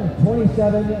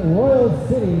 127, Royal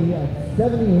City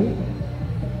 78.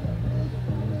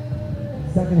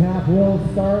 Second half will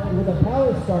start with a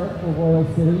power start for Royal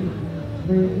City.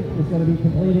 Rig is going to be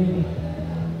completing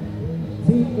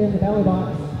seat in the penalty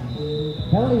box.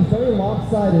 Penalty is very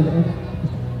lopsided and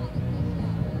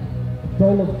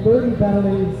total of 30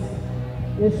 penalties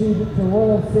issued to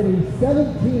Royal City,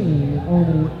 17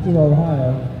 only to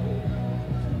Ohio.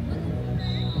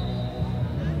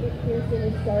 Pearson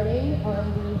is starting on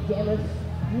the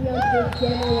Neon Stage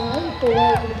jammer line for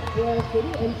Royal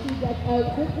City, and she gets out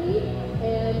quickly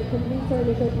and completes her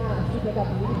initial pass to pick up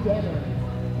the lead jammer.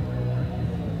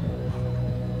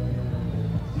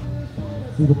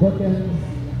 See the bookends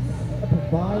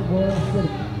by Royal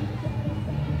City.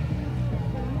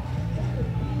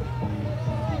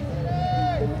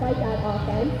 Despite that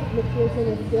offense, McPherson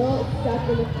is still stuck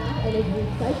in the pack and is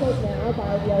recycled now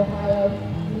by the Ohio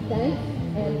defense.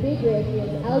 And Big Rig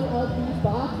is out of the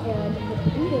box and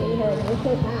completing her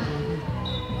initial pass.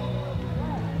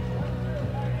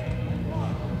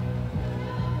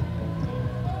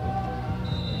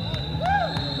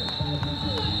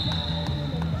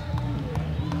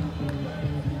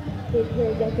 Big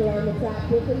Rig gets around the track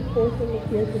quickly, forcing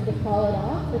McPherson to call it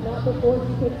off, but not before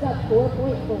she picks up 4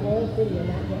 points for Royal City in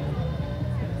that game.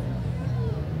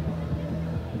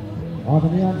 On the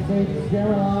Neon Stage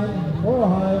jammer line for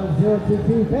Ohio,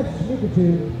 022, Petch Mikachu.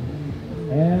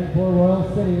 And for Royal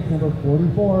City, it's number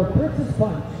 44, Princess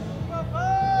Punch.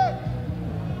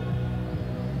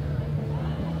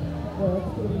 Royal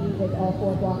City with all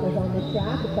 4 blockers on the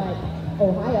track, but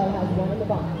Ohio has 1 in the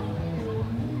box.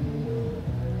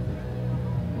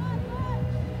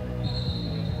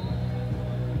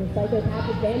 Despite their pass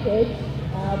advantage,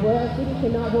 Royal City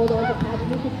cannot hold on to Patch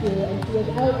Mikachu, and she is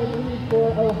out in lead for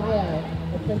Ohio.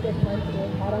 The Princess Punch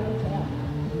is hot on the tail.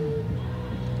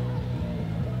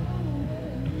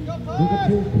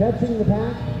 Mikachu catching the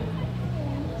pack,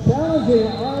 challenging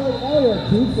Ali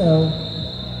Artuso.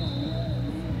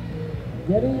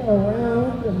 Getting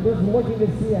around and just looking to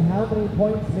see how many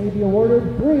points may be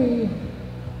awarded. 3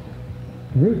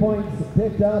 points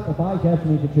picked up by Catch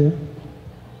Mikachu.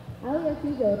 Ali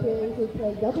Artuzo appearing to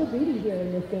play double duty here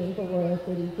in this game for Royal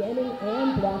City, jamming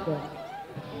and blocking.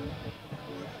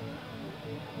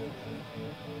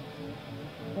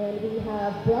 And we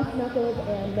have Brush Knuckles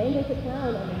and Mango the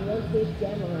Clown on the Neon Stage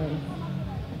jam line.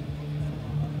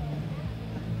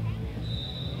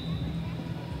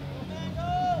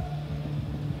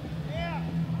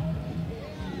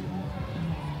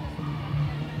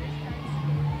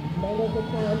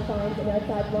 Clown finds an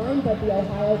outside line, but the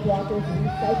Ohio blockers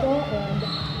recycle and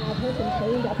have her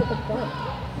contained up at the front.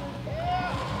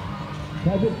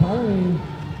 Patrick Carney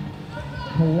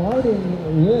colliding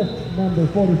with number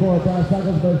 44 Brass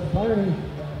Knuckles, but Carney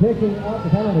picking up the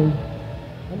penalty.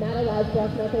 And that allows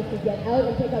Brass Knuckles to get out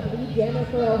and pick up lead jammer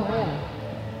for Ohio.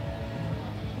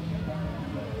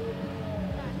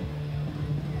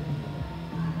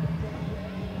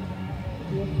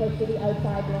 He is pushed to the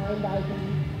outside line by the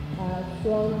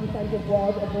strong defensive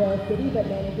walls of Royal City, but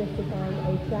manages to find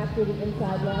a track through the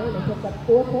inside line and picks up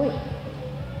 4 points.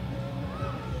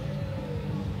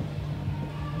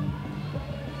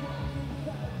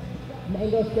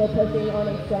 Mango still pushing on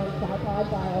a strong tripod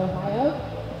by Ohio,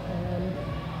 and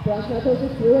Brass Knuckles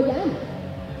is through again.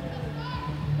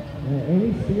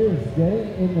 Amy Spears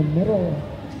getting in the middle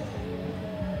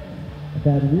of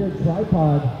that weird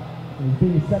tripod and is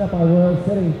being set up by Royal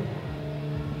City.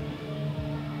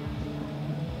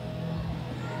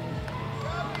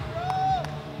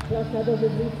 Brass Knuckles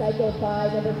is recycled by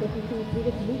number 52,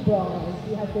 Swedish Meatball, and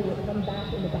she has to come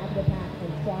back in the back of the pack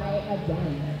and try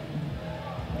again.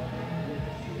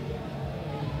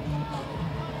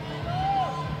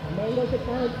 Mango's the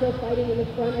Clown still fighting in the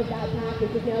front of that pack,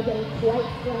 which is now getting quite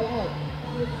spread out.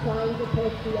 She is trying to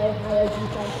push the Ohio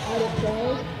defense out of play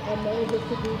and manages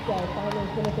to do so, finally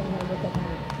finishing her with the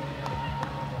pack.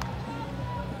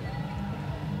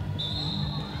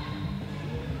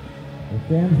 The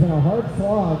Sam's been a hard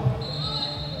slog.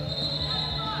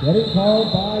 Getting called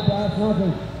by Brass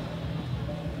Knuckles.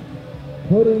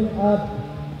 Putting up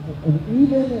an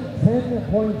even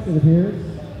 10 points, it appears.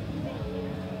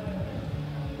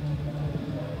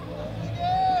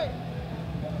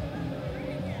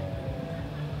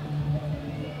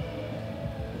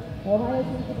 Ohio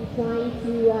seems to be trying to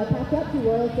catch up to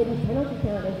Royal City's penalty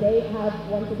count as they have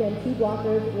once again 2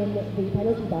 blockers in the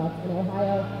penalty box, and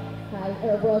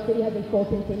Royal City has a full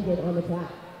contingent on the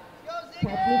track.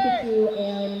 Catch Pikachu,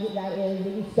 and that is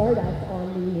Ziggy Stardust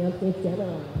on the Neon Space Jammer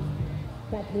line.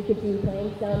 Catch Pikachu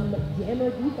playing some jammer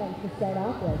defense to start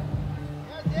off with.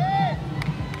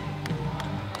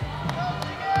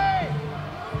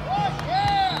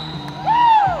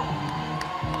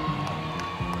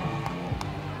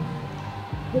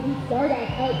 Ziggy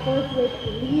Stardust out first with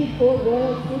lead for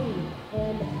Royal City,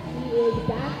 and he is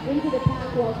back into the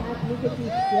pack while Catch Pikachu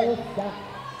still stuck.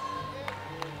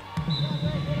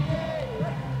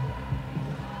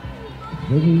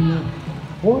 Ziggy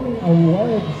forming a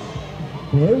wedge,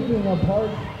 breaking apart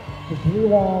the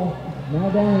 3-wall, now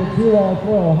down to the 2-wall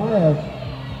for Ohio.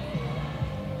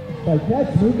 But Catch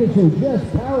Pikachu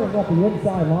just powering up the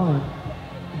inside line.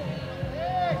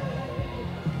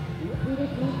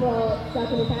 Swedish Meatball stuck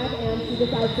in the pack, and she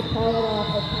decides to call it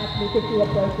off as Catch Pikachu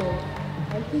approaches.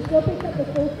 And she still picks up the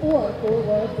full 4 for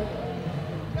Royal City.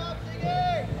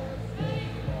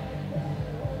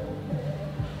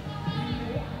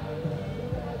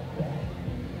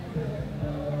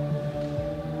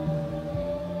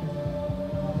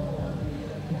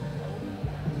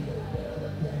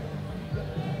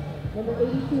 Number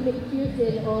 82,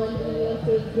 McPherson on the Neon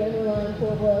Space Jammer line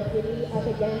for Royal City, up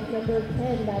against number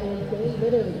 10, that is Dane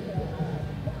Litterly.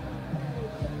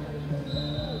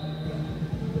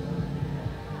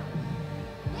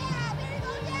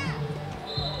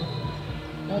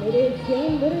 And it is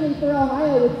Jane Litterly for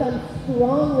Ohio with some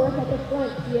strong work at the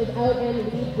front. She is out and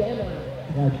lead jammer.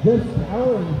 Yeah, just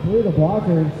powering through the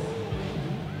blockers,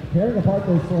 tearing apart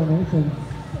those formations.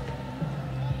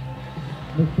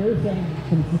 McPherson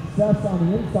some success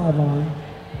on the inside line.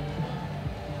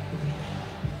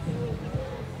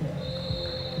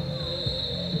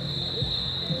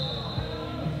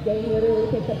 Jane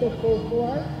Litterly picks up the full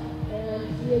 4, and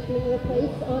she is being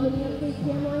replaced on the Neon Space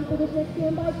Jam line for the 6th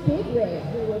jam by Big Ray,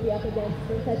 who will be up against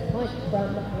Princess Punch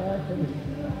from Royal City.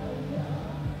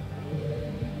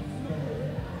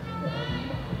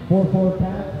 4-4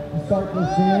 pack to start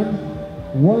this jam.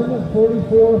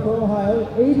 144 for Ohio,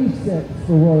 86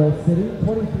 for Royal City,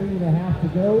 23.5 to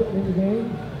go in the game.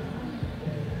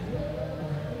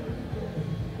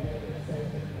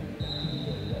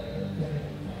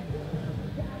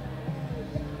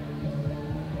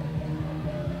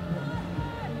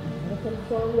 With some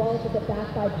strong walls at the back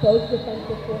by both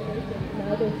defensive formations,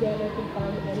 neither jammer can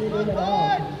find any room at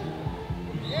all.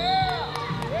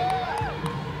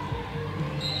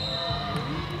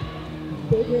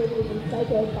 Big Rig is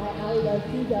recycled by Ali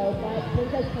Artuzo, but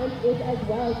Princess Punch is as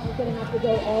well. She's going to have to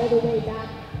go all the way back,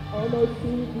 almost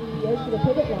to the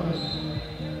pivot line.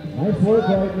 Nice work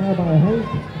right now by Hank.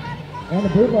 And the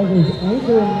bootleggers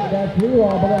anchoring that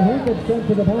 3-wall, but Hank gets sent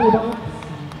to the penalty box.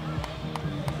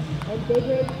 And Big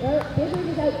Rig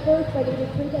is out first, but it is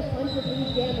Princess Punch with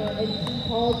lead jammer, and she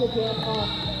calls the jam off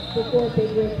before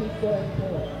Big Rig can score and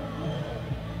forward.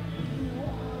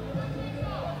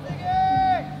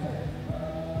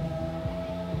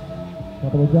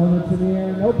 Couple of donuts in the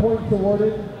air, no points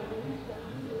awarded.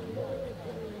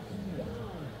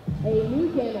 A new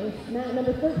jammer,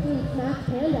 number 13, Smash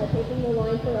Panda, taking the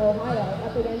line for Ohio,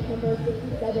 up against number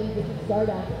 67, Vicky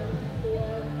Stardust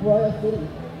for Royal City.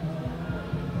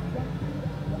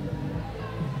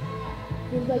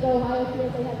 Seems like Ohio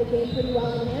feels they have the game pretty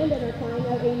well in hand and are trying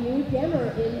out a new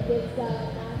jammer in this 20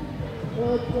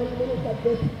 minutes of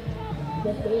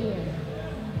this game here.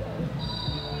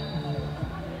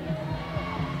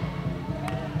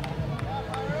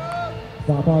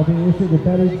 Stop off being issued with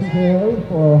better TKO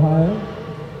for Ohio.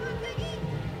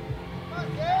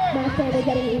 Smash Panda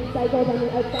getting recycled on the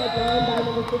outside line by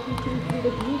number 52,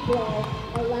 Swedish Meatball,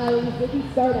 allowing Vicky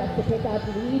Stardust to pick up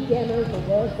lead jammer for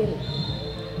Royal City.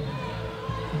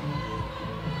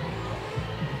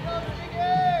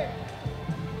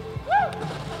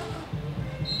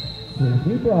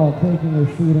 Meatball taking her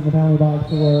seat in the penalty box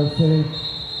for Royal City.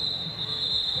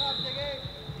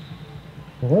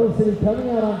 Royal City coming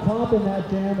out on top in that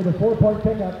jam with a 4-point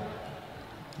pickup.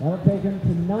 That'll take them to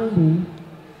 90.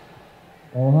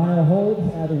 Ohio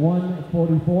holds at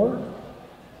 144.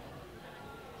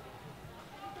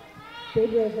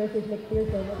 Big Rig versus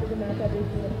McPherson. This is a matchup we've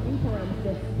seen a few times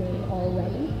this game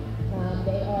already.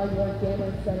 They are your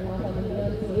jammers starting off on the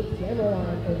Neon State jammer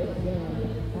line for this jam.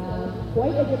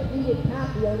 Quite a depleted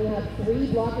pack. We only have 3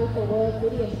 blockers for Royal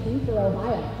City and 2 for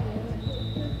Ohio.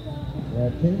 Yeah,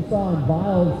 Chainsaw and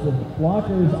Viles, the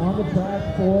blockers on the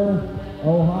track for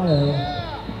Ohio.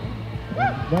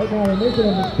 Right now they're making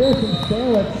a McPherson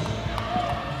sandwich.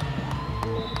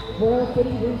 Royal City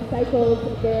recycles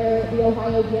the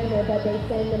Ohio jammer, but they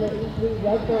send number 83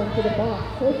 Redburn to the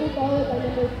box. Closely followed by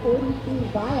number 42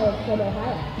 Viles from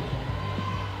Ohio.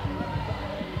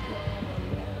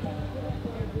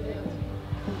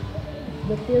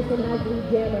 McPherson has lead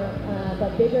jammer,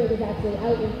 but Big Rig is actually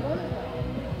out in front of her.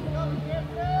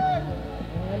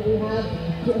 And we have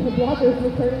blockers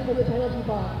returning from the penalty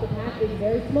box. The pack is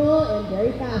very small and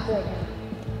very fast right now.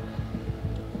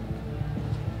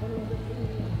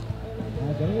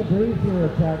 Getting a breeze here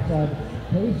at trackside.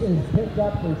 Pace is picked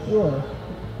up for sure.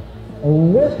 A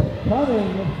whip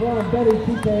coming from Betty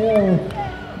TKO.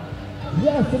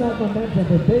 Just enough momentum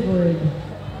for Big Rig.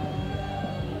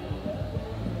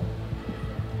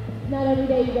 Not every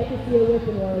day you get to see a whip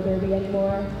in roller derby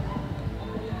anymore.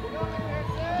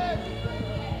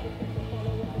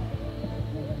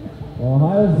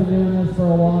 Ohio's been doing this for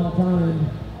a long time.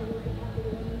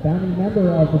 Founding member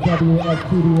of the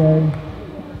WFTDA.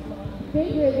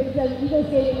 Big Rig is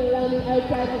negotiating around the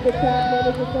outside of the track,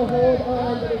 manages to hold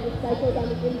on, but is recycled on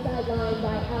the inside line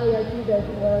by Ali Artuzo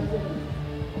from Royal City.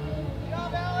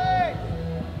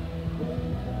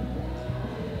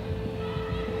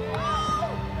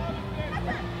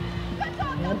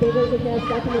 And Big Rig is now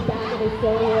stuck in the back of a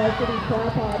strong Royal City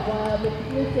tripod while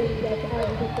McPherson gets out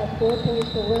and picks up 4 points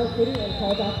for Royal City and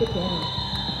calls off the jam.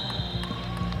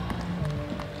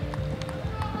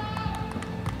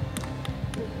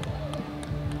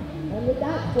 And with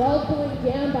that 12-point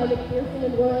jam by McPherson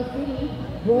and Royal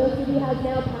City has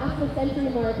now passed the century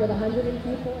mark with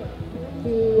 102 points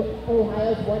to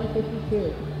Ohio's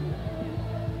 152.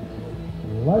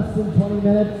 Less than 20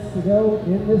 minutes to go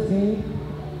in this game.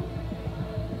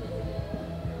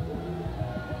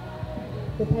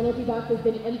 The penalty box has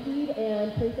been emptied,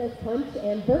 and Princess Punch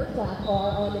and Burt Clap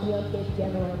are on the Neon Stage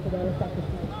jammer line for their respective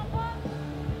teams.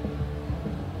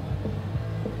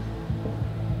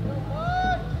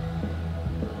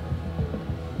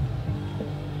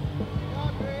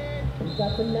 We've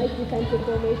got some nice defensive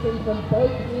formation from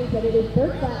both teams, and it is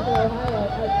Burt Clap for Ohio out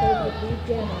first with lead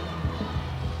jammer.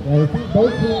 Yeah, I think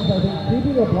both teams, I think,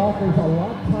 keeping the blockers a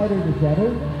lot tighter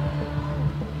together.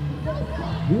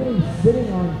 Really sitting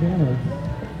on jammers.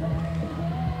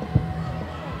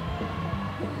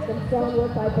 Some strong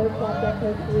work by Burt Clap gets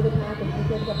her through the pack, and she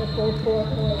picks up a full 4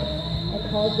 points and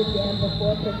calls the jam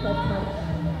before Princess Punch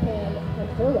can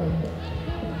punch her way.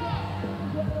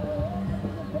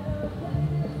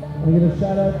 We give a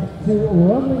shout out to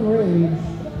Rumbling Rage.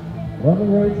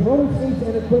 Rumbling Rage Roller Skates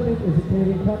and Equipment is a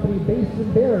Canadian company based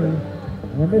in Barrie.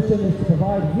 And their mission is to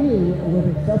provide you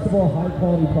with accessible,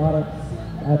 high-quality products.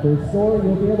 At their store,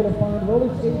 you'll be able to find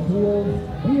roller skates, wheels,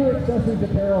 gear, accessories,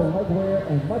 apparel, legwear,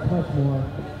 and much, much more.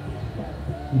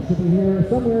 You should be here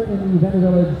somewhere in the vendor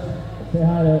village. Say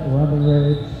hi to Rumbling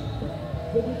Rage.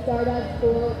 Vicky Stardust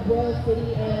for Royal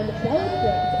City and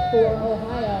Bellatrix for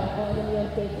Ohio on the Neon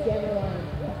State jammer line.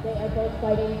 They are both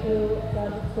fighting through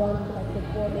some strong defensive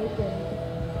formations.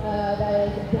 That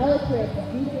is Bellatrix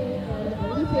shooting and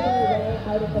looping her way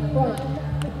out of the front.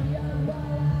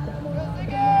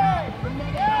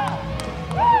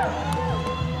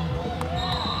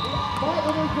 But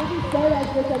it is Vicky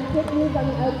Stardust with some quick moves on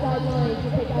the outside line to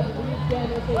pick up Reed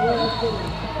Jammer for Royal City.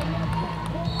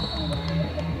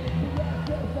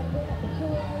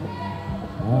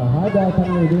 High ball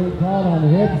penalty being called on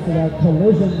Hibbs for that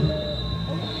collision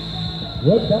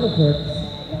with Bellatrix.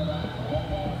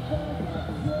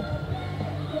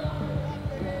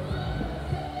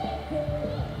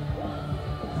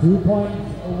 Two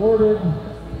points awarded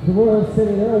to Royal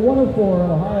City. They're 104,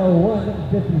 Ohio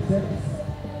 156.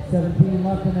 17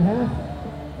 left in the half.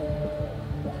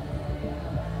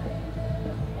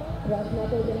 Ross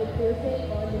Knuckles and McPherson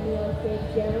on the neon stage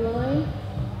jammer line.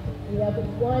 We have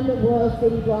one Royal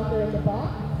City blocker in the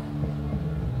box.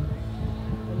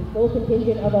 And the full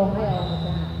contingent of Ohio on the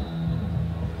track.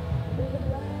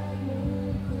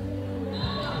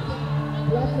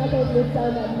 Ross Knuckles with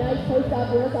some nice post-up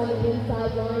work on the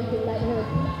inside line to let her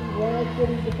beat the Royal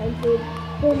City defensive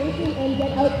formation and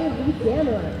get out for Reed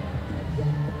Jammer.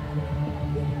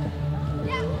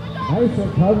 Nice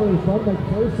recovery from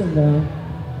McPherson there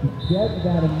to get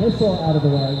that initial out of the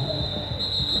way.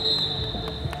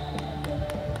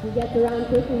 She gets around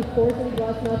quickly, forcing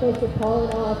Ross Knuckles to call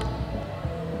it off.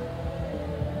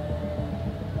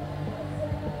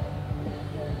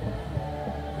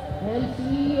 And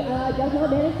she does not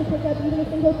manage to pick up even a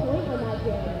single point on that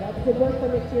game. That's good work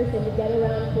from McPherson to get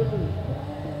around quickly.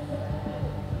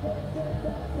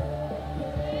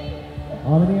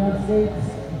 On the neon skates,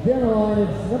 jammer line,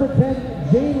 it's number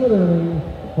 10, Jane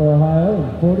Litterly for Ohio,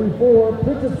 and 44,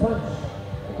 Princess Punch,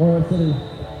 Royal City.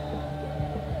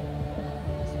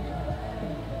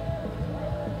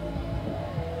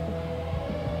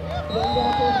 One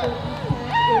blocker for each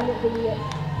pass in the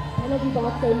penalty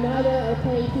box, so neither are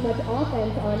playing too much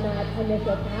offense on that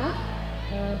initial pass.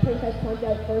 Princess Punch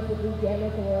out first with Reed Jammer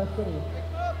for Royal City.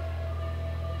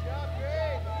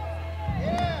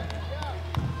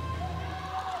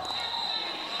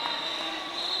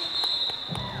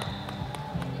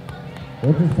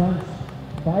 Princess Punch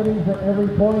fighting for every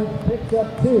point, picks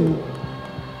up 2.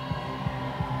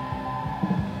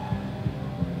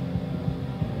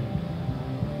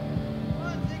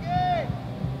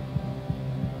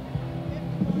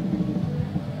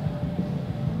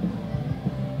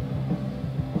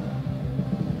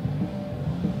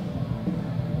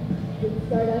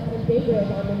 Stardust and Big Rig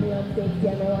on the neon stage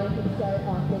jammer line to start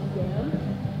off this jam.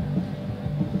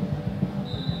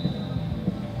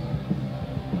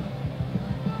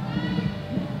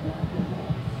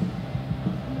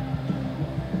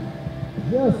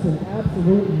 Just an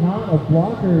absolute knot of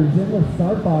blockers in the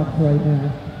start box right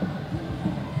now.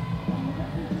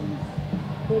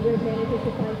 Big Rig manages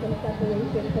to find some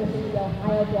separation, pushing the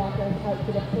Ohio blockers out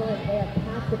to the front. They are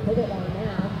past the pivot line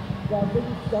now. While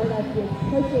Vicky Stardust is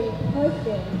pushing against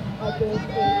a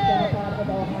tripod of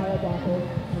Ohio blockers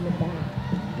in the back.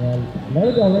 Well,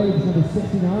 Lauderdale Rage number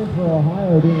 69 for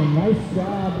Ohio doing a nice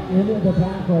job in the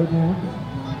back right now.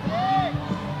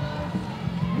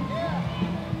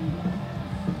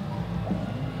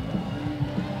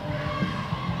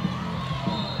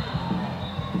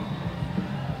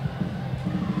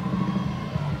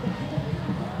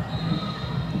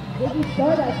 Vicky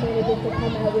Stardust manages to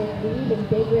come out with lead, and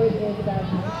Big Rig is about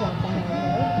half a shot behind her.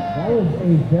 That was a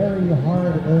very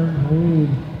hard-earned lead.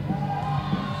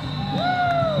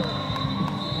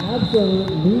 Absolute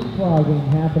leapfrogging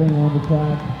happening on the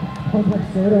track on that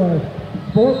straightaway.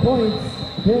 4 points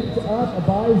picked up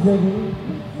by Ziggy.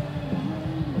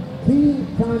 Team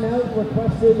timeout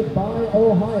requested by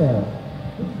Ohio.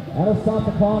 That'll stop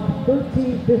the clock.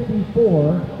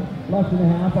 13:54 left in the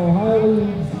half. Ohio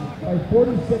leads by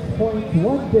 46 points,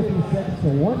 156 to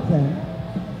 110.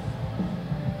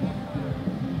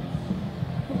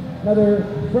 Another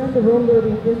friend of roller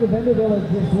derby in the vendor village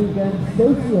this weekend,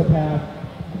 Sociopath,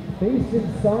 based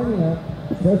in Sarnia.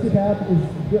 Sociopath is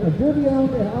a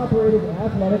derby-owned and operated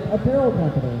athletic apparel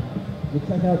company. You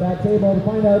check out that table to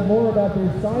find out more about their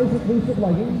size-inclusive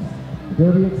leggings,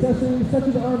 derby accessories such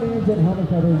as armbands and helmet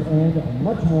covers, and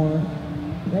much more.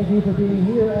 Thank you for being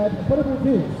here at Football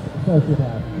Dukes,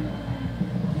 Sociopath.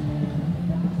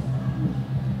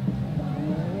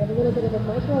 We have a little bit of a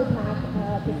micro attack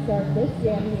to start this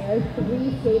jam here.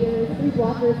 3 skaters, 3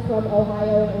 blockers from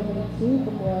Ohio, and only 2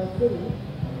 from Royal City.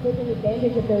 Taking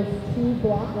advantage of those 2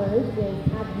 blockers is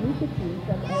Pikachu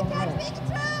from Ohio.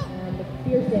 And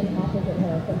McPherson opposite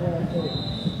her from Royal City.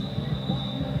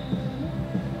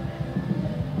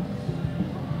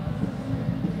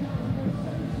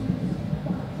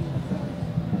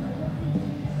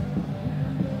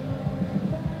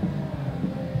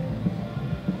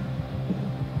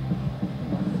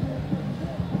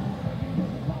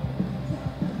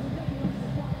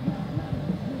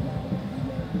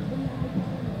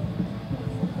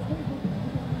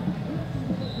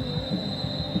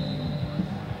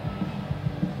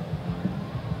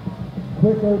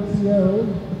 quick OTO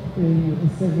being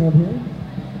signaled here.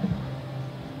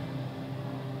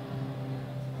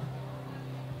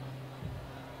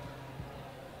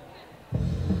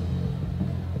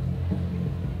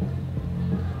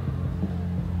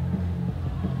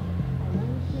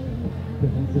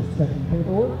 Just checking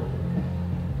paperwork.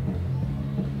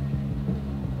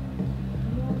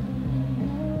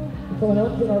 Someone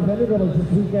else in our vendor village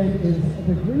this weekend is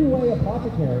the Greenway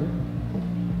Apothecary.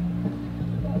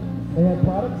 They have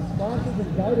products, classes,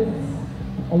 and guidance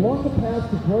along the path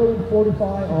to grow and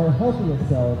fortify our healthiest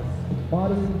selves,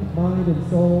 body, mind, and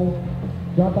soul.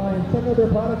 Drop by and check out their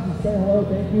products and say hello.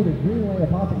 Thank you to Greenway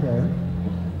Apothecary.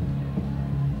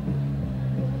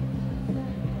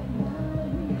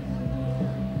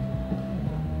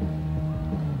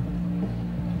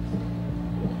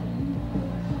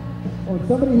 Or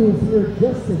somebody who is here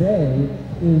just today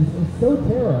is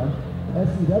SoTerra,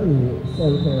 S-E-W,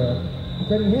 SoTerra.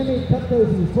 Creating handmade cup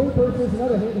cozies, toy purses, and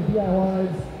other handy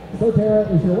DIYs. SoTerra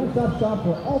is your one-stop shop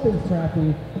for all things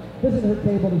crafty. Visit her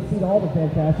table to see all the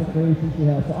fantastic creations she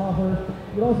has to offer.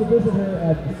 You can also visit her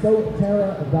at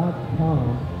soterra.com.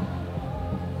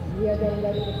 We are getting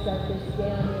ready to start this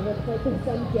jam. It looks like there's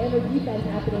some jammer defense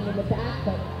happening in the back,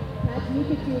 but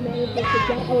PUYT2019 manages to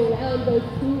get around those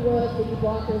two Royal City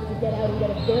blockers to get out and get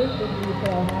a very good lead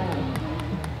for Ohio.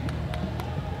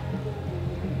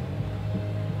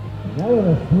 Now with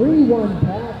a 3-1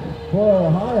 pack for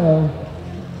Ohio.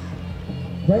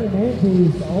 Trey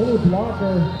Manke's only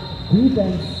blocker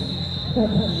defense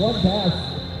one pass.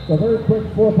 So very quick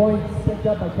 4 points picked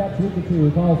up by PUYT2019,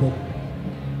 who calls it.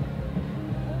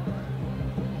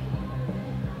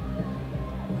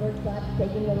 First lap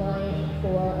taking the line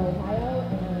for Ohio,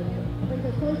 and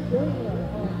Princess Punch joining her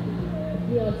on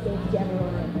the Neon Stage jammer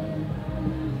line.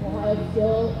 Ohio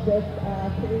still with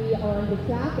 3 on the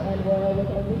track, and Royal with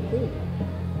only 2.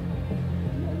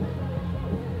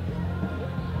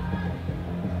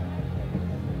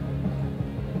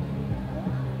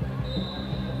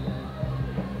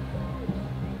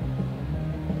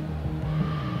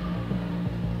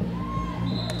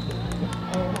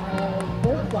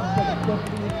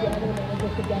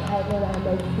 Manages to get out and around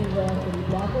those 2 Royal City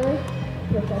blockers.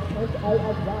 Princess Punch out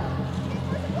as well.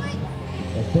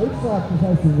 The third slot just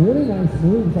has some really nice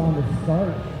moves on the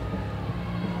start.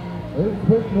 Very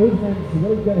quick movements,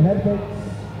 really good head fakes.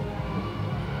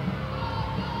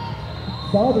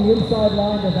 Saw the inside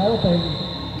line developing.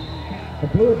 The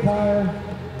blue attire,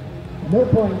 no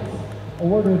points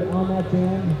awarded on that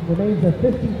jam. Remains a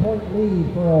 50-point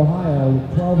lead for Ohio,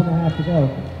 12.5 to go.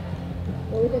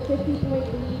 But with a 50-point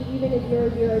lead, even a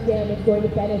 0-0 jam is going to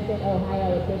benefit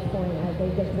Ohio at this point as they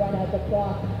just run out the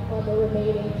clock on the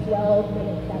remaining 12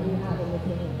 minutes that we have in the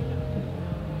game.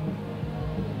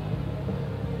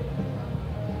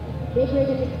 Big Rig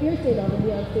and McPherson on the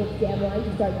Neon Stage jam line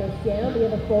to start this jam. We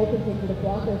have a full contingent of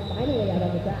blockers finally out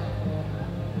on the track.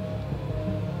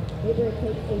 Big Rig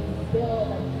takes a spill,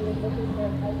 but she is looking for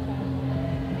an outside.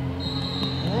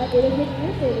 It is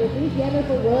McPherson with lead jammer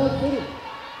for Royal City.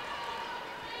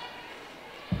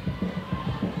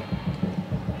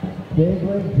 Big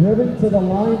Rig driven to the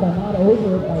line, but not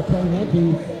over it by Trey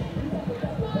Manke.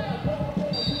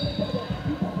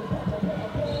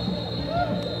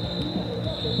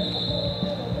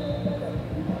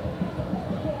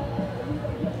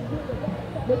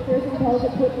 McPherson calls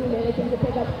it quickly, managing to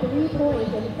pick up 3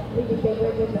 points and leaving Big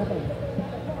Rig with nothing.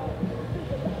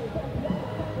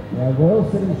 Yeah, Royal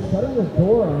City shutting the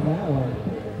door on that one.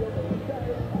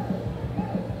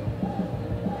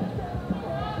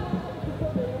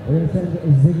 We're going to send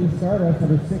Ziggy Stardust,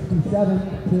 number 67,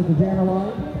 to the jammer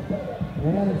line.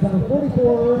 And it's number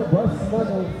 44, Russ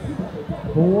Snuggles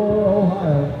for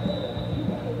Ohio.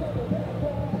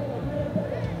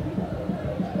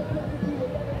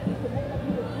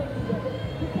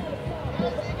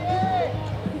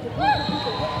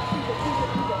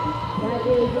 That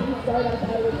is Ziggy Stardust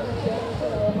out with the jammer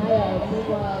for Ohio.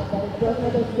 Meanwhile, that is Russ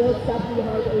Snuggles still stuck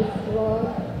behind a strong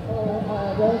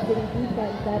Royal City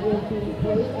defense that is being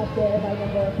placed up there by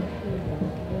number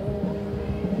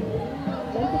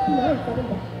 169, 7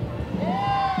 back.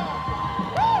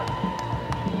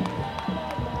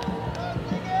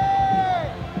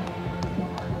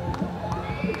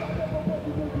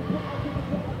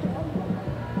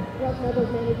 Russ Snuggles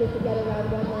manages to get around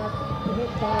one last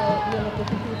hit by number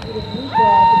 52 to the blue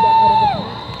ball to get out of the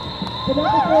pack. The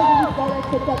number 4 Ziggy Stardust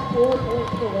picks up 4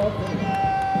 points for Royal City.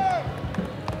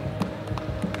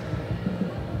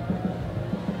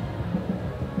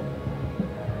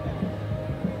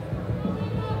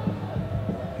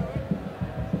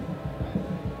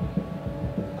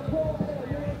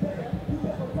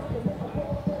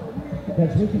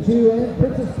 That's Pikachu and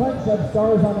Princess Punch have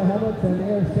stars on their helmets, and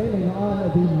they are standing on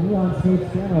the Neon Skates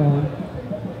camera line.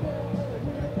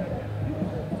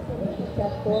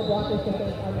 Just 4 blockers to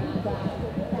face on that track.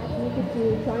 That's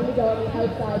Pikachu trying to go on the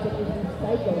outside, but is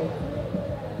recycled.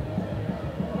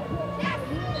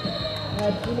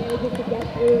 She manages to get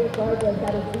through regardless.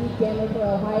 That is lead jammer for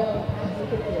Ohio and Pat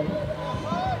Pikachu.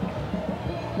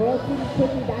 World City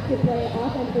quickly back to play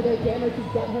offense for their jammer to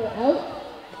get her out.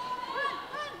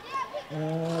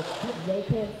 They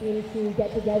can't seem to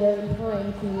get together in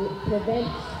time to prevent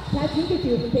Pat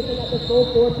Pikachu from picking up the full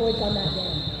 4 points on that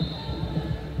jam.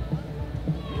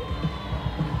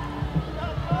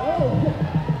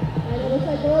 And it looks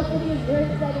like World City is very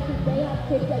excited because they have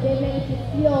picked that they managed to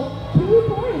steal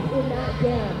 2 points in that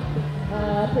jam.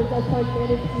 Princess Punch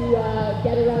managed to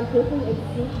get around quickly and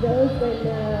sneak those when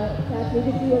Pat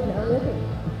Pikachu was not looking.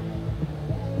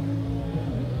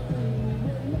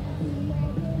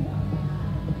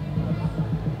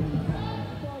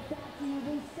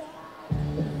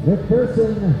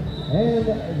 McPherson and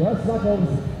Russ Knuckles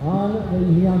on the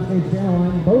Neon Skate channel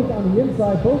line, both on the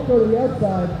inside, both go to the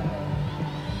outside.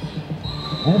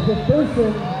 And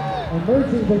McPherson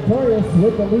emerging victorious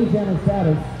with the lead jammer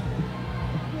status.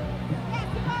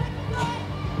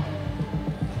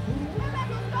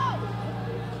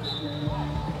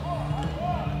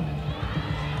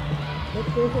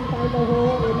 McPherson finds a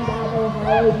hole in that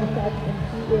Ohio defense,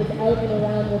 and she is out and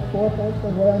around with 4 points for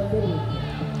Royal City.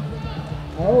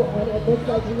 Oh, and it looks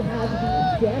like we have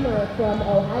the jammer from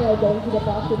Ohio going to the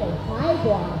box with a high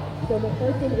block. So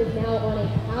McPherson is now on a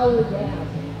power jam.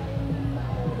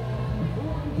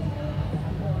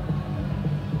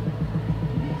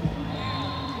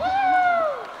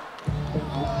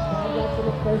 And that's for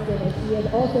McPherson, and she is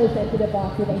also sent to the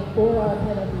box with a 4-arm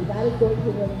penalty. That is going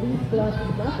to release Russ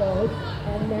Knuckles,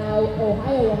 and now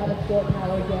Ohio will have a short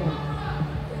power jam.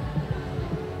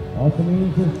 Also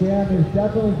means this jam is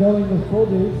definitely going with full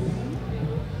deuce.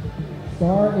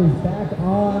 Star is back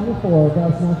on for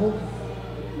Gus Knuckles.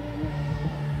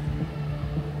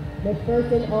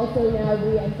 McPherson also now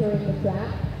re-entering the track.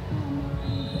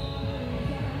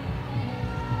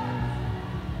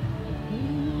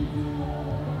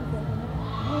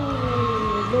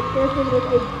 McPherson with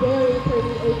a very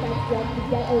pretty apex jump to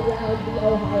get around the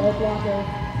Ohio blocker,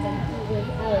 and she is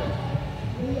out.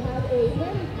 We have a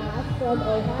hand pass from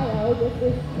Ohio. This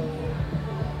is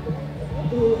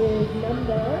who is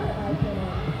number, I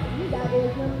cannot see, that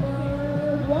is number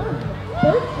 1.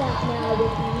 Third slap now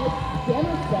with the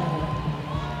jammer star.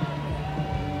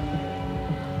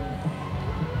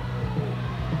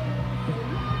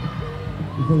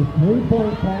 It's a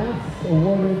 3-point pass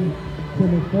awarded to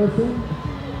McPherson.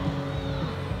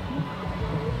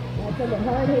 Some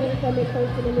hard hitting from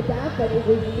McPherson in the back, but it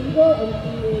was legal, and she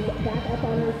is back up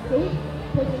on her skate,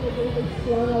 pushing against a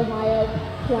strong Ohio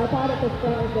tripod at the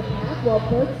front of the pack, while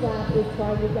Bird Slap is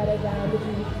trying to get around the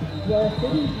Royal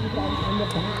City defense in the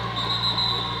back.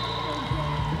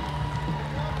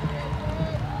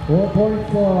 4 points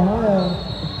for Ohio,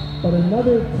 but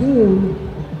another 2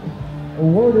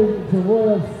 awarded to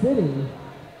Royal City.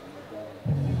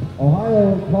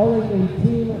 Ohio calling a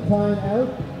team timeout.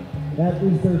 That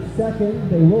is their second.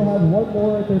 They will have 1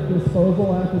 more at their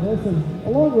disposal after this,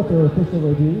 along with their official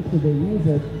review, should they use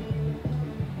it.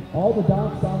 All the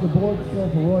dots on the board still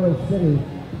for Royal City.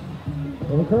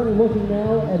 But we're currently looking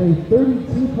now at a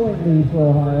 32-point lead for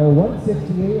Ohio,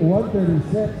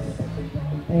 168-136.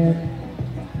 And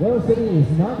Royal City is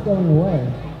not going away.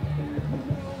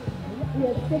 We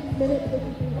have 6 minutes,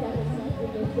 53 seconds left in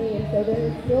this game, so there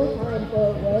is still time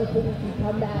for Royal City to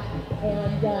come back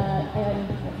and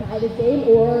tie the game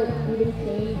or even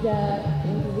change the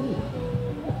lead.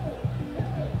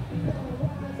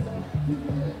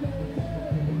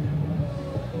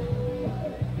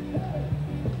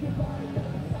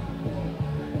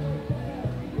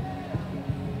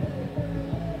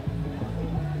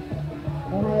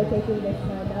 Ohio taking this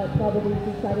time out probably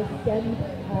to try to stem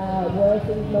Royal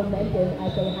City's momentum,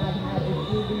 as they have had a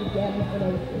few lead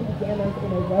jammers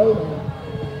in a row now.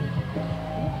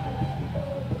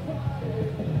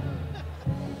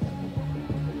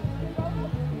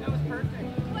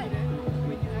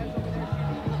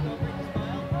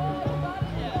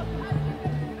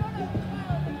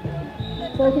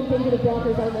 Focus into the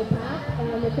blockers on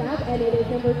the track, and it is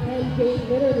number 10, Jane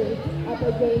Litterly, up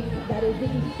against, that is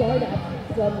Vicky Stardust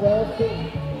from Royal City.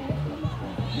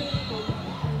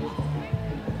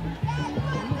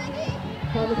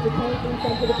 Thomas the Tank being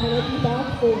sent to the penalty box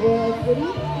for Royal City,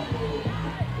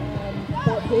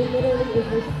 but Jane Litterly is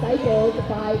recycled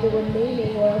by the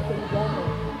remaining Royal City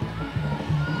blockers.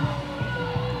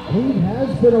 Lead has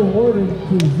been awarded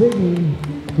to Ziggy,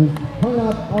 who's hung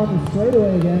up on the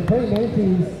straightaway again. Praying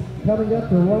Mantis coming up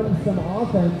to run some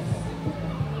offense.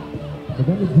 But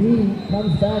then the D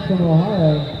comes back from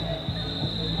Ohio.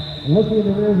 Looking in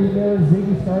the rearview mirror,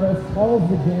 Ziggy Stardust calls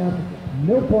the jam.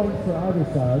 No points for either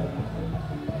side.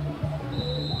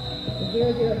 The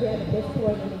 0-0 jam at this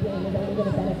point in the game is only going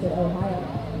to benefit Ohio.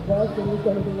 Royal City is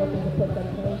going to be looking to put some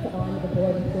points on the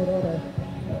board in short order.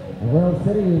 Royal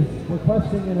City is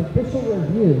requesting an official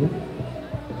review,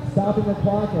 stopping the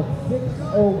clock at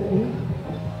 6:08.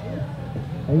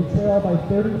 They trail by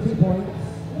 32 points,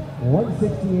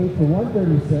 168 to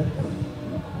 136.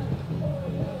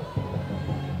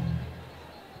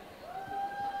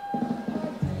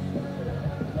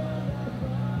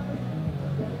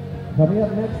 Coming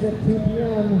up next at 2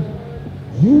 p.m.,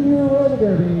 Junior Roller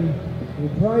Derby. The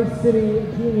Tri-City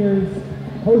Juniors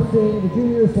hosting the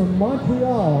juniors from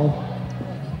Montreal.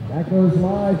 That goes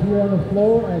live here on the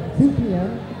floor at 2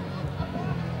 p.m.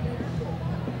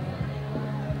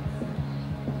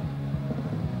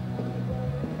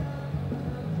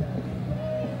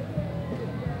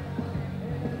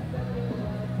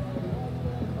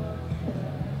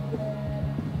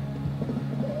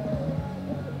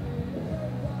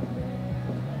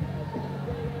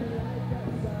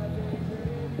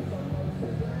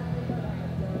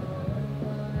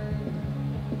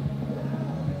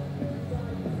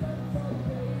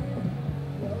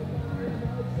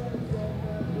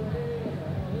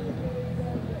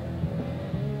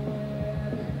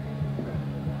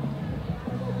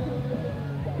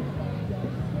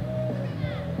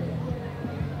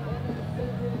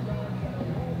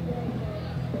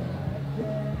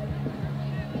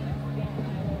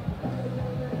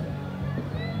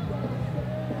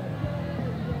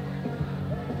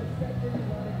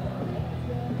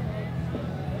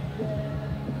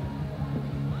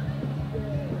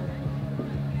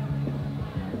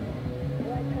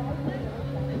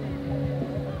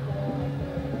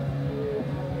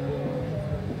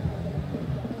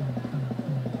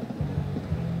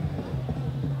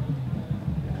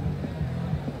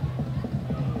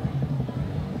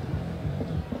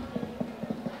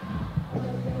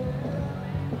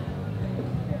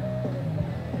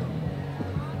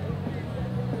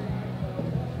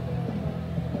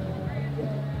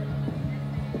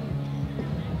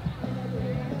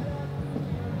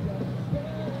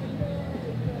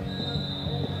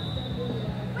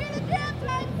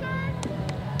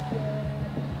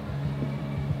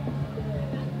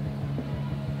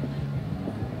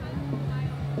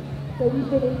 So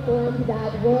we've been informed that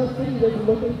Royal City was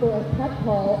looking for a cut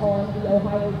call on the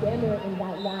Ohio Jammer in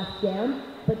that last jam,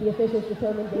 but the officials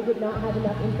determined they did not have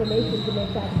enough information to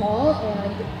make that call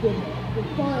and did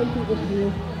decline to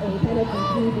issue a penalty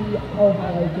to the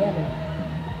Ohio Jammer.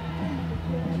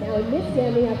 Now in this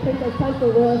jam, we have Princess Punch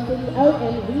for Royal City out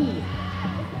and lead.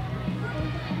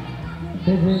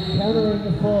 Big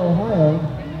countering for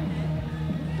Ohio.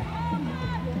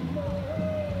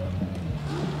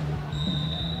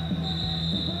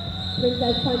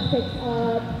 Princess Punch picks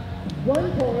up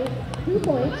 1 point, 2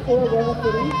 points for Royal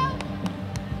City,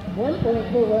 1 point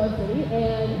for Royal City,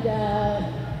 and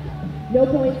no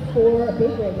points for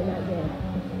Big Rig in that game.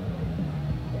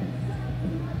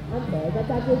 I'm sorry,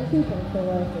 that's actually 2 points for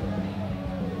Royal City.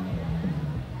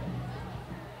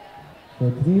 So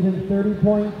it's even 30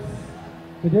 points,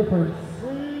 the difference.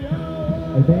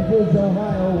 Advantage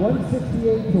Ohio,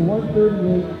 168 to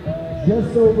 138.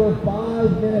 Just over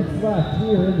 5 minutes left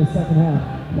here in the second half.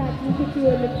 That's Pikachu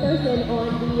and McPherson on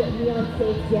the Neon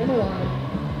State Jammer line.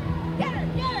 Get her!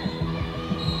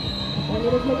 And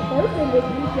it is McPherson with the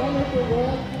jammer for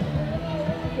Royal.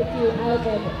 Pikachu out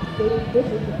and Stadium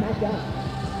Vicious to catch up.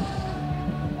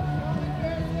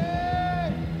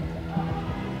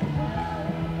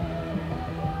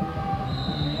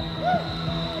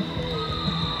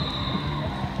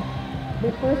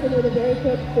 McPherson with a very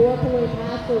quick 4-point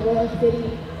pass for Royal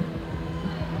City.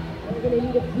 We're going to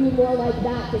need a few more like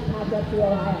that to catch up to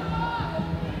Ohio.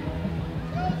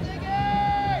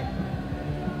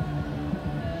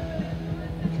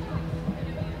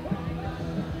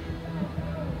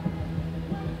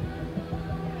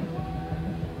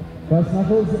 Bus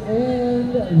Knuckles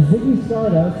and Ziggy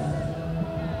Stardust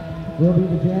will be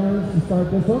the jammers to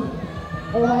start this one.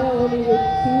 Ohio only with 2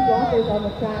 blockers on the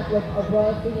track with a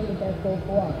Royal City with their full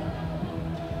 4.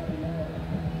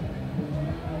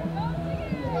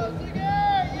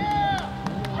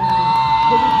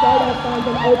 Ziggy Stardust finds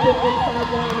an open inside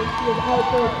line and she is out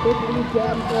for a big lead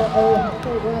jam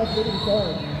for Royal City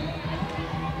forward.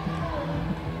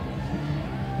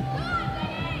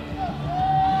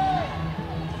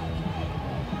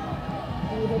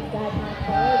 he hits that pass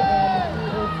hard,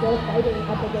 and he is still fighting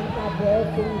up against that Royal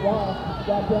City wall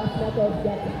while Brass Knuckles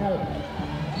gets out.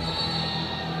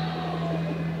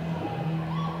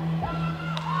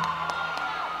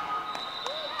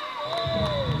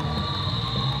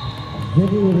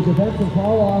 Ziggy with a defensive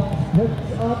call off,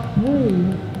 picks up 3,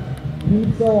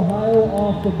 keeps Ohio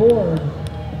off the board.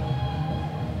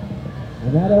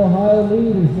 And that Ohio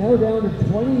lead is now down to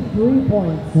 23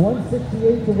 points,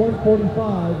 168 to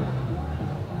 145.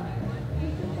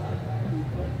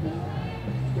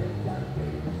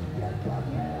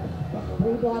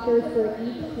 Three blockers for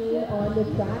each team on the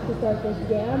track to start this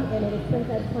jam, and it is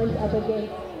Princess Punch up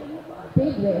against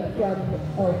Big Rig from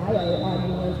Ohio on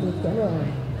the Wednesday center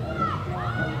line.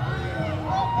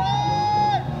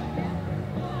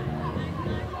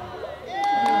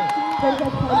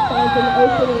 Princess Punch finds an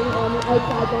opening on the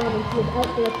outside line, and she is out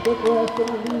for a quick Royal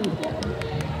City lead.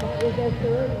 That is their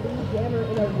third lead jammer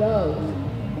in a row.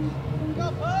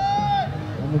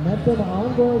 And momentum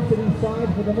on Royal City's side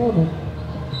for the moment.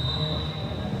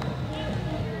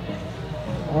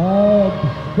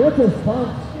 Princess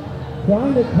Punch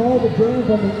trying to call the jam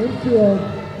from the infield,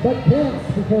 but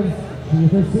can't because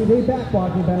she's received a back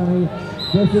blocking penalty.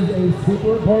 This is a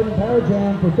super important power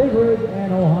jam for Big Rig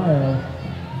and Ohio.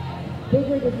 Big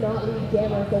Rig does not lead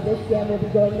jammer, so this jam will be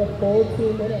going the full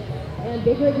 2 minutes. And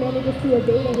Big Rig manages to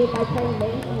evade a hit by playing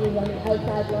Nancy on the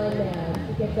outside line there.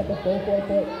 She picks up a full 4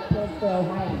 points for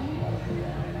Ohio.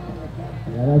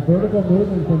 Yeah, that vertical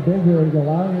movement from Big Rig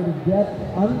allowing her to get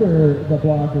under the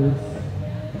blockers.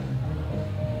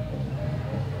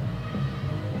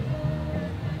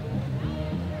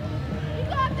 You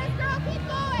got this, girl. Keep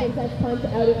going. Princess Punch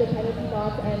out of the penalty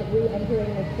box and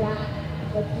re-entering the track,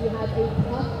 but she has a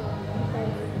tough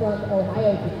defense from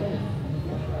Ohio to face.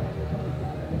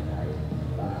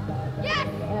 Yes.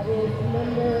 That is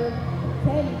number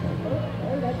 10.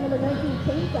 Oh, that's number 19,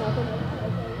 Chainsaw from Ohio.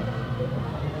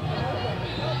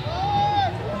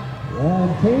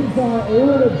 And Chainsaw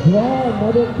able to draw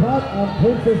another cut on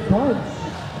Princess Punch.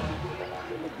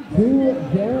 2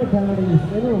 jammer penalties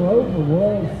in a row for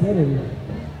Royal City.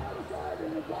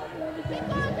 Keep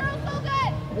going, girl. So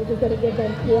good. This is going to give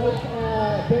them quite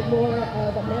a bit more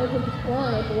of a mountain to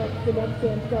climb once the next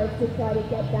jam starts to try to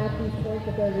get back these points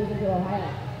that they're losing to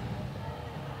Ohio.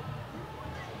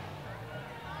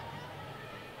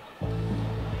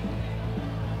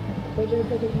 Big Rig's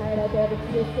looking tired out there, but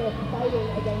she is still fighting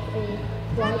against a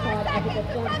tripod up at the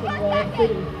front from Royal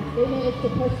City. They managed to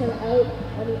push her out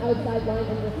on the outside line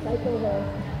and recycle her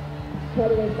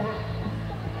quite a ways back.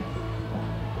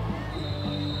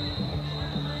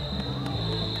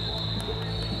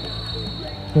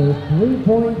 So 3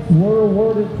 points were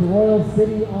awarded to Royal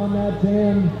City on that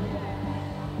jam,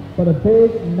 but a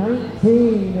big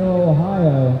 19 to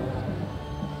Ohio.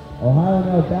 Ohio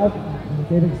now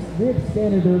they've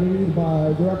expanded their lead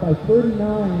they're up by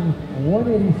 39,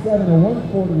 187 to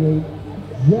 148,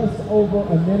 just over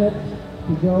a minute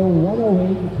to go,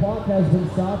 108. The clock has been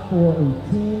stopped for a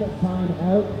team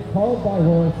timeout called by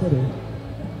Royal City.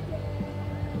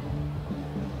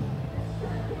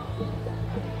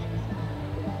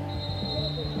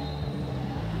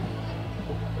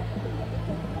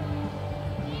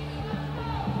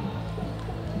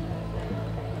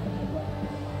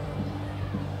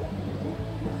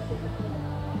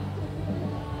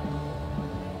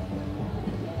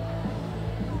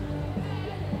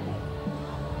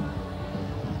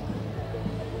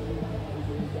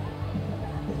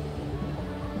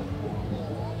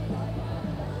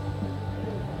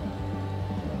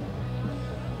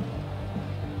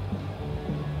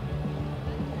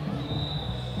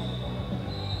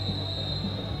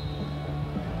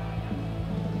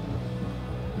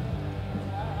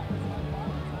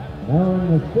 Now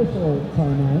an official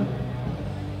timeout.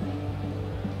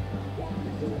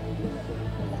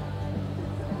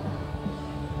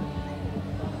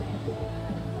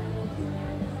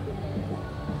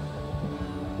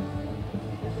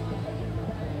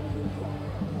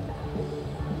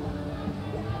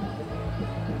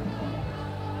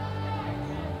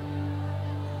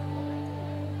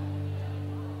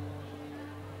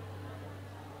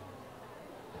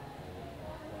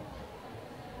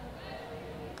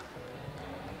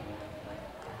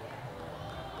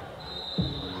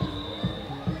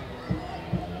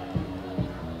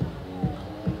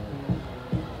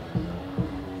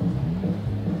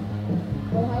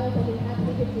 Ohio's looking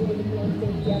absolutely defeated in the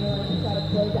Wednesday jammer to try to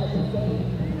close out this game.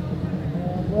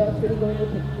 And Royal City going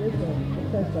with McPherson, the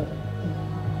first one.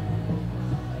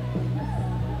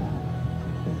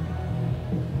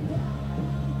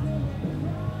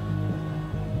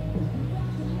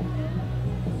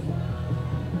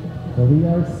 So We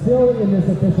are still in this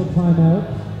official timeout,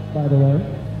 by the way.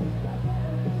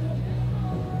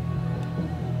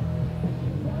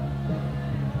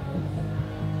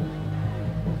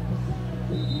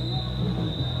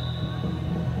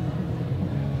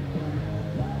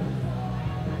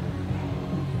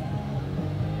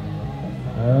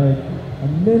 All right,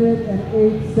 1 minute and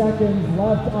 8 seconds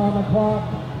left on the clock.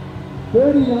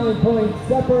 39 points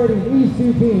separating these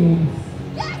two teams.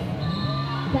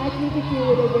 Tag Pikachu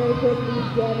with a very quick lead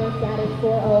jammer status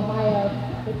for Ohio.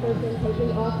 The person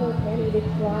taking off her penny to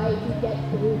try to get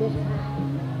through this pack.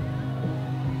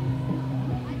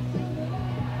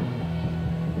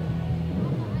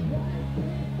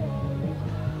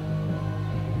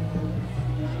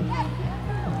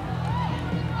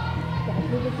 Tag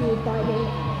Pikachu is finding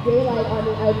daylight on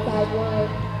the outside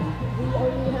line. We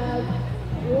only have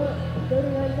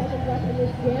 39 seconds left in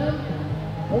this jam.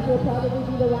 This will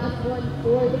probably be the last one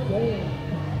for the game.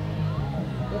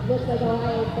 It looks like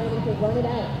Ohio is planning to run it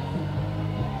out.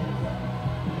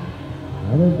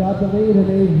 And they've got the lead and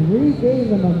they've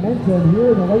regained the momentum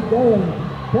here in the late going.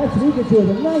 Catch Pikachu with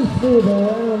a nice move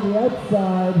around the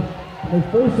outside.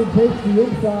 McPherson takes the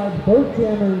inside. Both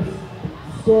jammers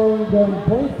scoring, going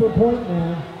point for point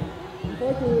now.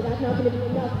 Unfortunately, that's not going to be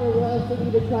enough for Royal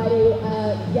City to try to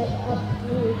get up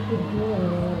through the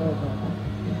game.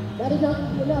 That is not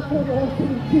enough for Royal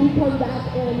City to come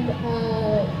back and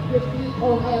defeat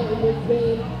Ohio in this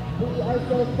game. We are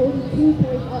still 42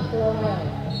 points up for Ohio.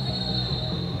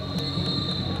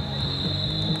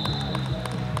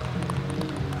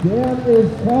 Jam is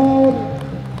called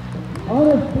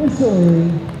unofficially.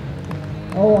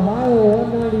 Ohio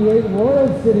 198, Royal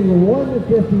City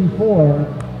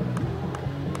 154.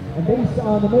 And based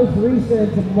on the most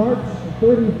recent March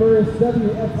 31st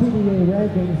WFTDA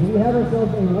rankings, we have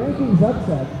ourselves a rankings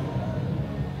upset.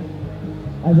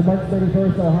 As of March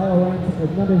 31st, Ohio ranks at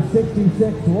number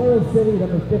 66, Royal City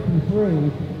number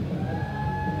 53.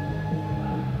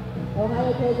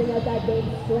 Ohio closing out that game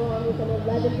strong with an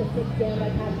 11-6 jam by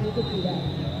Tag Pikachu there.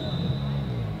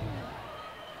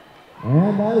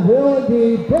 And that will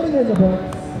indeed put it in the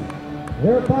books.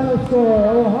 Their final score,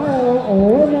 Ohio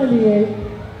 198,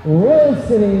 Royal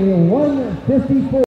City 154.